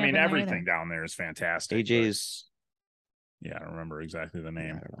lot of, everything down there is fantastic. AJ's. Yeah, I don't remember exactly the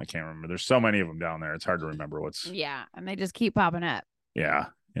name. I can't remember. There's so many of them down there. It's hard to remember what's. Yeah, and they just keep popping up. Yeah.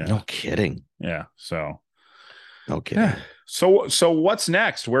 No kidding. Yeah. So. Okay. Yeah. So what's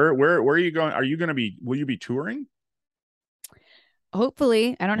next? Where are you going? Will you be touring?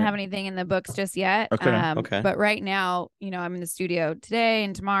 Hopefully. I don't have anything in the books just yet. Okay. But right now, I'm in the studio today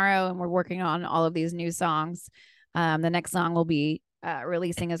and tomorrow, and we're working on all of these new songs. The next song we'll be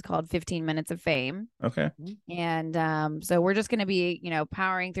releasing is called 15 Minutes of Fame. Okay. And so we're just going to be,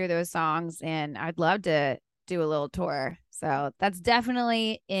 powering through those songs, and I'd love to do a little tour. So that's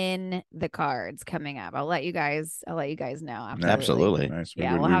definitely in the cards coming up. I'll let you guys know. Absolutely. Nice.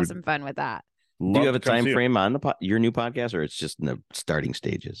 We'll have some fun with that. Do you have a time frame on your new podcast, or it's just in the starting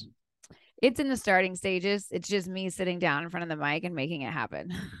stages? It's in the starting stages. It's just me sitting down in front of the mic and making it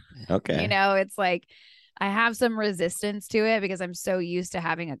happen. Okay. It's like I have some resistance to it because I'm so used to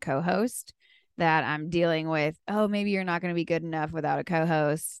having a co-host that I'm dealing with. Oh, maybe you're not going to be good enough without a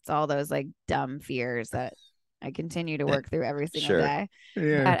co-host. It's all those like dumb fears that I continue to work through every single day.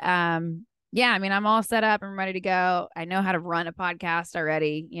 Yeah. But I'm all set up and ready to go. I know how to run a podcast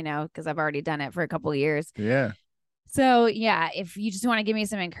already, because I've already done it for a couple of years. Yeah. So if you just want to give me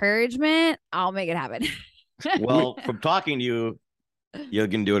some encouragement, I'll make it happen. Well, from talking to you, you're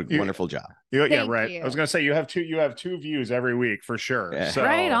going to do a wonderful job. Yeah, right. You. I was going to say you have two views every week for sure. Yeah. So,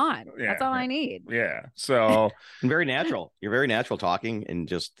 right on. That's all I need. Yeah. So and very natural. You're very natural talking and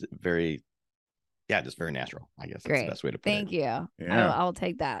just very yeah, just very natural. I guess that's Great. the best way to put Thank it. you. Yeah. I'll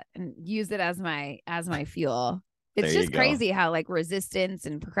take that and use it as my fuel. It's There you just go. crazy how like resistance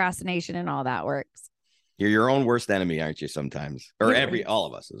and procrastination and all that works. You're your own worst enemy, aren't you? Sometimes, or Yeah. all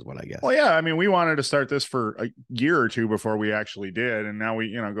of us is what I guess. Well, yeah. I mean, we wanted to start this for a year or two before we actually did, and now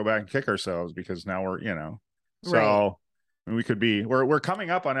we, go back and kick ourselves because now we're, so. Right. We could be. We're coming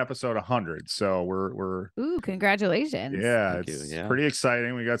up on episode 100, so we're. Ooh, congratulations! Yeah, Thank it's you. pretty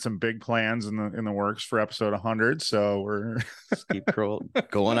exciting. We got some big plans in the works for episode 100, so we're Just keep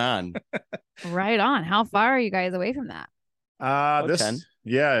going on. Right on. How far are you guys away from that? this 10.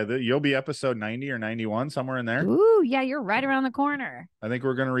 you'll be episode 90 or 91, somewhere in there. Ooh, yeah, you're right around the corner. I think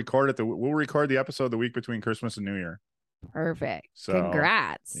we're gonna record it. We'll record the episode the week between Christmas and New Year. Perfect. So,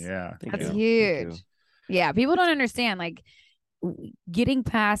 congrats. Yeah, That's you. huge. Yeah, people don't understand like getting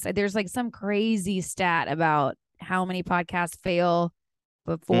past. There's like some crazy stat about how many podcasts fail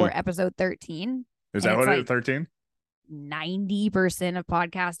before episode 13. Is that what like, it is? 13? 90% of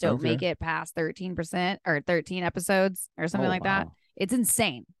podcasts don't make it past 13% or 13 episodes or something like that. It's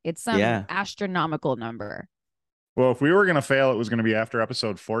insane. It's some astronomical number. Well, if we were gonna fail, it was gonna be after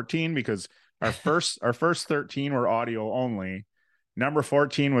episode 14 because our first 13 were audio only. Number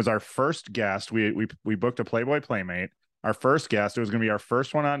 14 was our first guest. We booked a Playboy Playmate. Our first guest. It was going to be our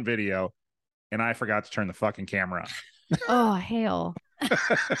first one on video, and I forgot to turn the fucking camera on. Oh hell!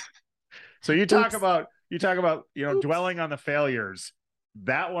 So you talk about dwelling on the failures.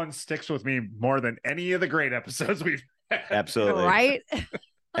 That one sticks with me more than any of the great episodes we've had. Absolutely. Right.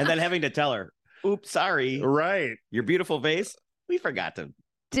 And then having to tell her, "Oops, sorry. Right. Your beautiful face. We forgot to.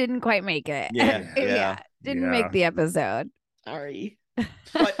 Didn't quite make it. Yeah. Didn't make the episode. Sorry."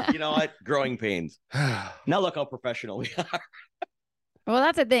 But you know what? Growing pains. Now look how professional we are. Well,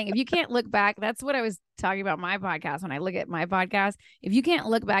 that's the thing. If you can't look back, that's what I was talking about my podcast. When I look at my podcast, if you can't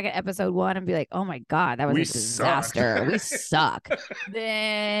look back at episode 1 and be like, "Oh my God, that was a disaster. We suck,"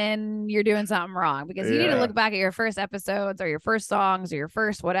 then you're doing something wrong because you need to look back at your first episodes or your first songs or your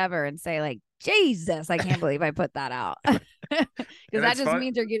first whatever and say like, "Jesus, I can't believe I put that out." Because that just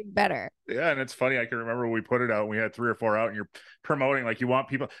means you're getting better. Yeah, and it's funny. I can remember when we put it out, and we had 3 or 4 out, and you're promoting like you want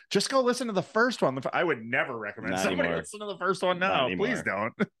people just go listen to the first one. I would never recommend somebody listen to the first one now. Please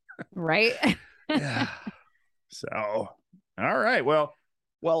don't. Right? Yeah. So, all right. Well,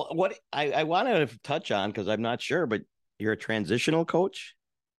 what I wanted to touch on because I'm not sure, but you're a transitional coach.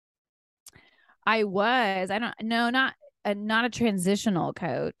 I was. I don't. No, not a transitional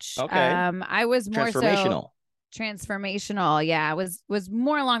coach. Okay. I was more transformational. Yeah, was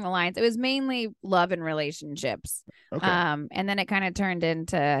more along the lines. It was mainly love and relationships. Okay. And then it kind of turned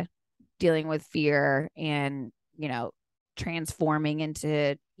into dealing with fear and, transforming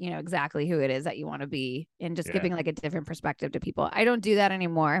into, exactly who it is that you want to be and just giving like a different perspective to people. I don't do that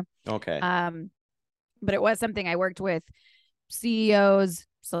anymore. Okay. But it was something I worked with CEOs,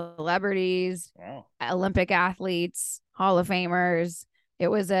 celebrities, Olympic athletes, Hall of Famers. It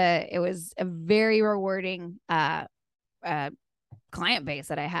was a very rewarding client base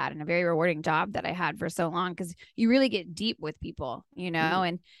that I had and a very rewarding job that I had for so long because you really get deep with people,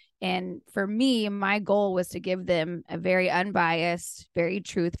 and for me, my goal was to give them a very unbiased, very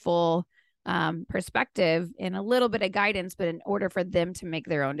truthful perspective and a little bit of guidance, but in order for them to make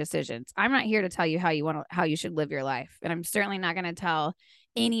their own decisions. I'm not here to tell you how you should live your life. And I'm certainly not going to tell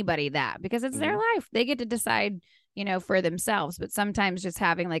anybody that because it's their life. They get to decide for themselves, but sometimes just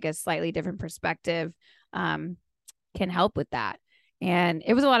having like a slightly different perspective can help with that. And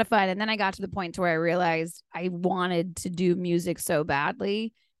it was a lot of fun. And then I got to the point to where I realized I wanted to do music so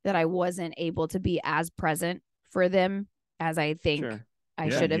badly that I wasn't able to be as present for them as I think I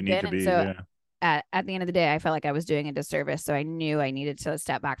should have been. And so at the end of the day, I felt like I was doing a disservice. So I knew I needed to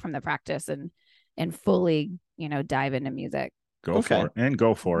step back from the practice and fully, dive into music. Go for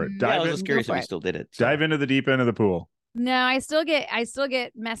it. I was just curious if you still did it. So. Dive into the deep end of the pool. No, I still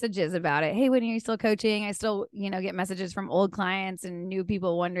get messages about it. Hey, Whitney, are you still coaching? I still, get messages from old clients and new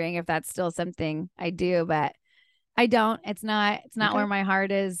people wondering if that's still something I do, but I don't. It's not where my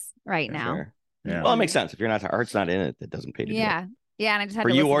heart is right now. Sure. Yeah. Well, it makes sense. If your heart's not in it, it doesn't pay to do it. Yeah. And I just had for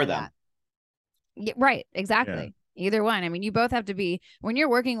to you listen or to them. That. Yeah, right. Exactly. Yeah. Either one. I mean, you both have to be when you're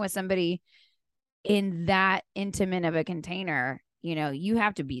working with somebody in that intimate of a container. You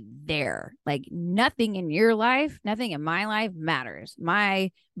have to be there. Like nothing in your life, nothing in my life matters. My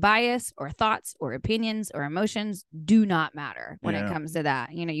bias or thoughts or opinions or emotions do not matter when it comes to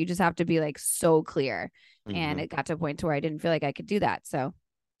that. You just have to be like so clear. Mm-hmm. And it got to a point to where I didn't feel like I could do that. So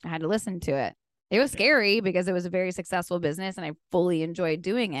I had to listen to it. It was scary because it was a very successful business and I fully enjoyed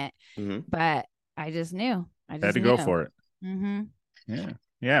doing it. Mm-hmm. But I just knew. I had to go for it. Mm-hmm.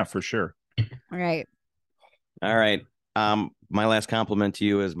 Yeah, for sure. Right. All right. My last compliment to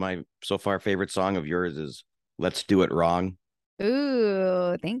you is my so far favorite song of yours is "Let's Do It Wrong."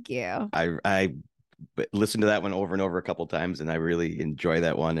 Ooh, thank you. I listened to that one over and over a couple times, and I really enjoy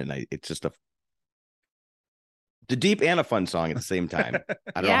that one. And it's just a deep and a fun song at the same time.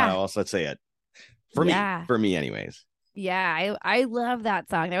 I don't know how else to say it. For me, anyways. Yeah, I love that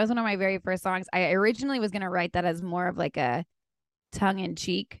song. That was one of my very first songs. I originally was going to write that as more of like a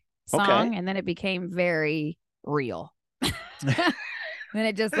tongue-in-cheek song, and then it became very real. Then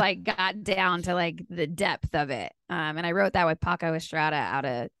it just like got down to like the depth of it. And I wrote that with Paco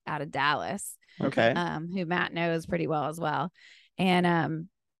Estrada out of Dallas. Okay. Who Matt knows pretty well as well. And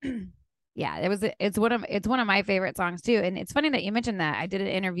yeah, it's one of my favorite songs too. And it's funny that you mentioned that. I did an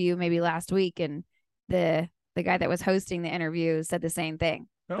interview maybe last week, and the guy that was hosting the interview said the same thing.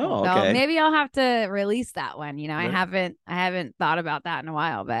 Oh, so okay. maybe I'll have to release that one. You know, Right. I haven't thought about that in a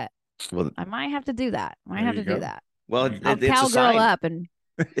while, but I might have to do that. Do that. Well, I'll cowgirl up and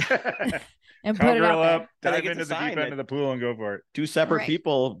and put it up. Dive into the deep end of the pool and go for it. Two separate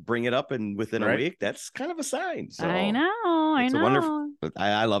people bring it up, and within a week, that's kind of a sign. So I know. Wonderful.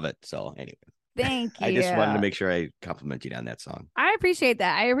 I love it. So anyway, thank you. I just wanted to make sure I complimented you on that song. I appreciate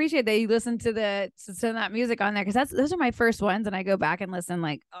that. I appreciate that you listen to that music on there, because those are my first ones, and I go back and listen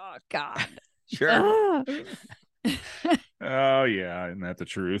like, oh God. Sure. Oh yeah, isn't that the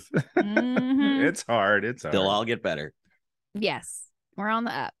truth? Mm-hmm. It's hard. It's hard. They'll all get better. Yes, we're on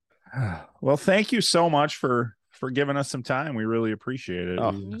the up. Well, thank you so much for giving us some time. We really appreciate it.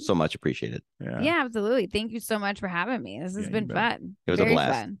 Oh, so much appreciated. Yeah, absolutely. Thank you so much for having me. This has been fun. It was very a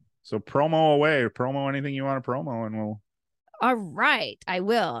blast. Fun. So promo anything you want to promo, and we'll. All right, I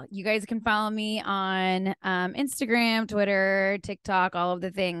will. You guys can follow me on Instagram, Twitter, TikTok, all of the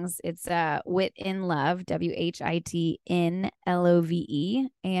things. It's Wit in Love, WHITNLOVE,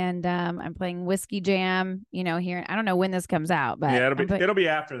 and I'm playing Whiskey Jam. You know, here I don't know when this comes out, but yeah, it'll be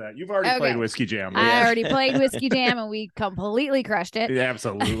after that. You've already played Whiskey Jam. I already played Whiskey Jam, and we completely crushed it. Yeah,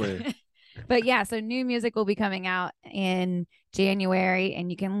 absolutely. But yeah, so new music will be coming out in January, and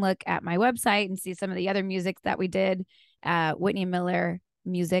you can look at my website and see some of the other music that we did.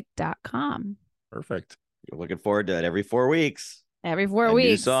 WhitneyMillerMusic.com. Perfect. You're looking forward to it every 4 weeks. Every 4 weeks.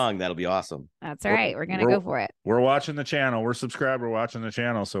 New song. That'll be awesome. That's right. We're going to go for it. We're watching the channel. We're subscribed. We're watching the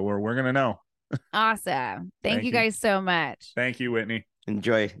channel. So we're going to know. Awesome. Thank you guys so much. Thank you, Whitney.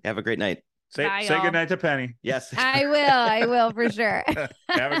 Enjoy. Have a great night. Say good night to Penny. Yes. I will for sure.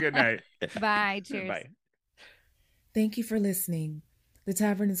 Have a good night. Bye. Cheers. Bye. Thank you for listening. The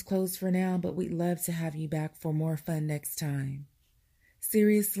tavern is closed for now, but we'd love to have you back for more fun next time.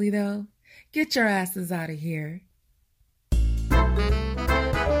 Seriously, though, get your asses out of here.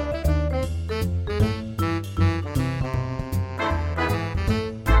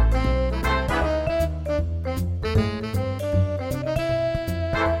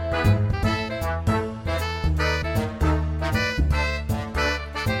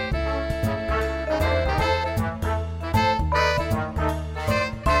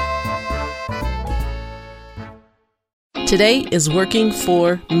 Today is working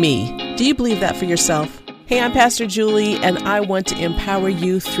for me. Do you believe that for yourself? Hey, I'm Pastor Julie, and I want to empower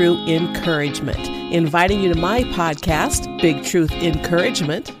you through encouragement. Inviting you to my podcast, Big Truth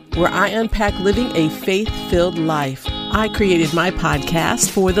Encouragement, where I unpack living a faith-filled life. I created my podcast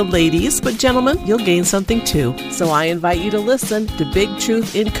for the ladies, but gentlemen, you'll gain something too. So I invite you to listen to Big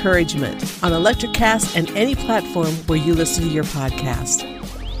Truth Encouragement on Electricast and any platform where you listen to your podcast.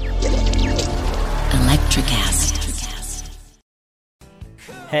 Electricast.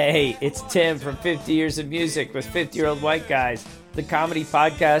 Hey, it's Tim from 50 Years of Music with 50-Year-Old White Guys, the comedy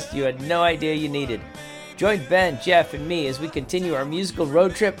podcast you had no idea you needed. Join Ben, Jeff, and me as we continue our musical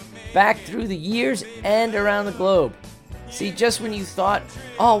road trip back through the years and around the globe. See, just when you thought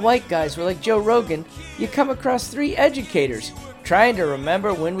all white guys were like Joe Rogan, you come across 3 educators trying to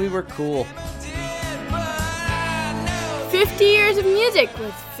remember when we were cool. 50 Years of Music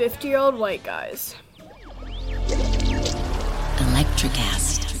with 50-Year-Old White Guys.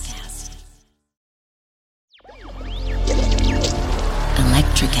 Electricast.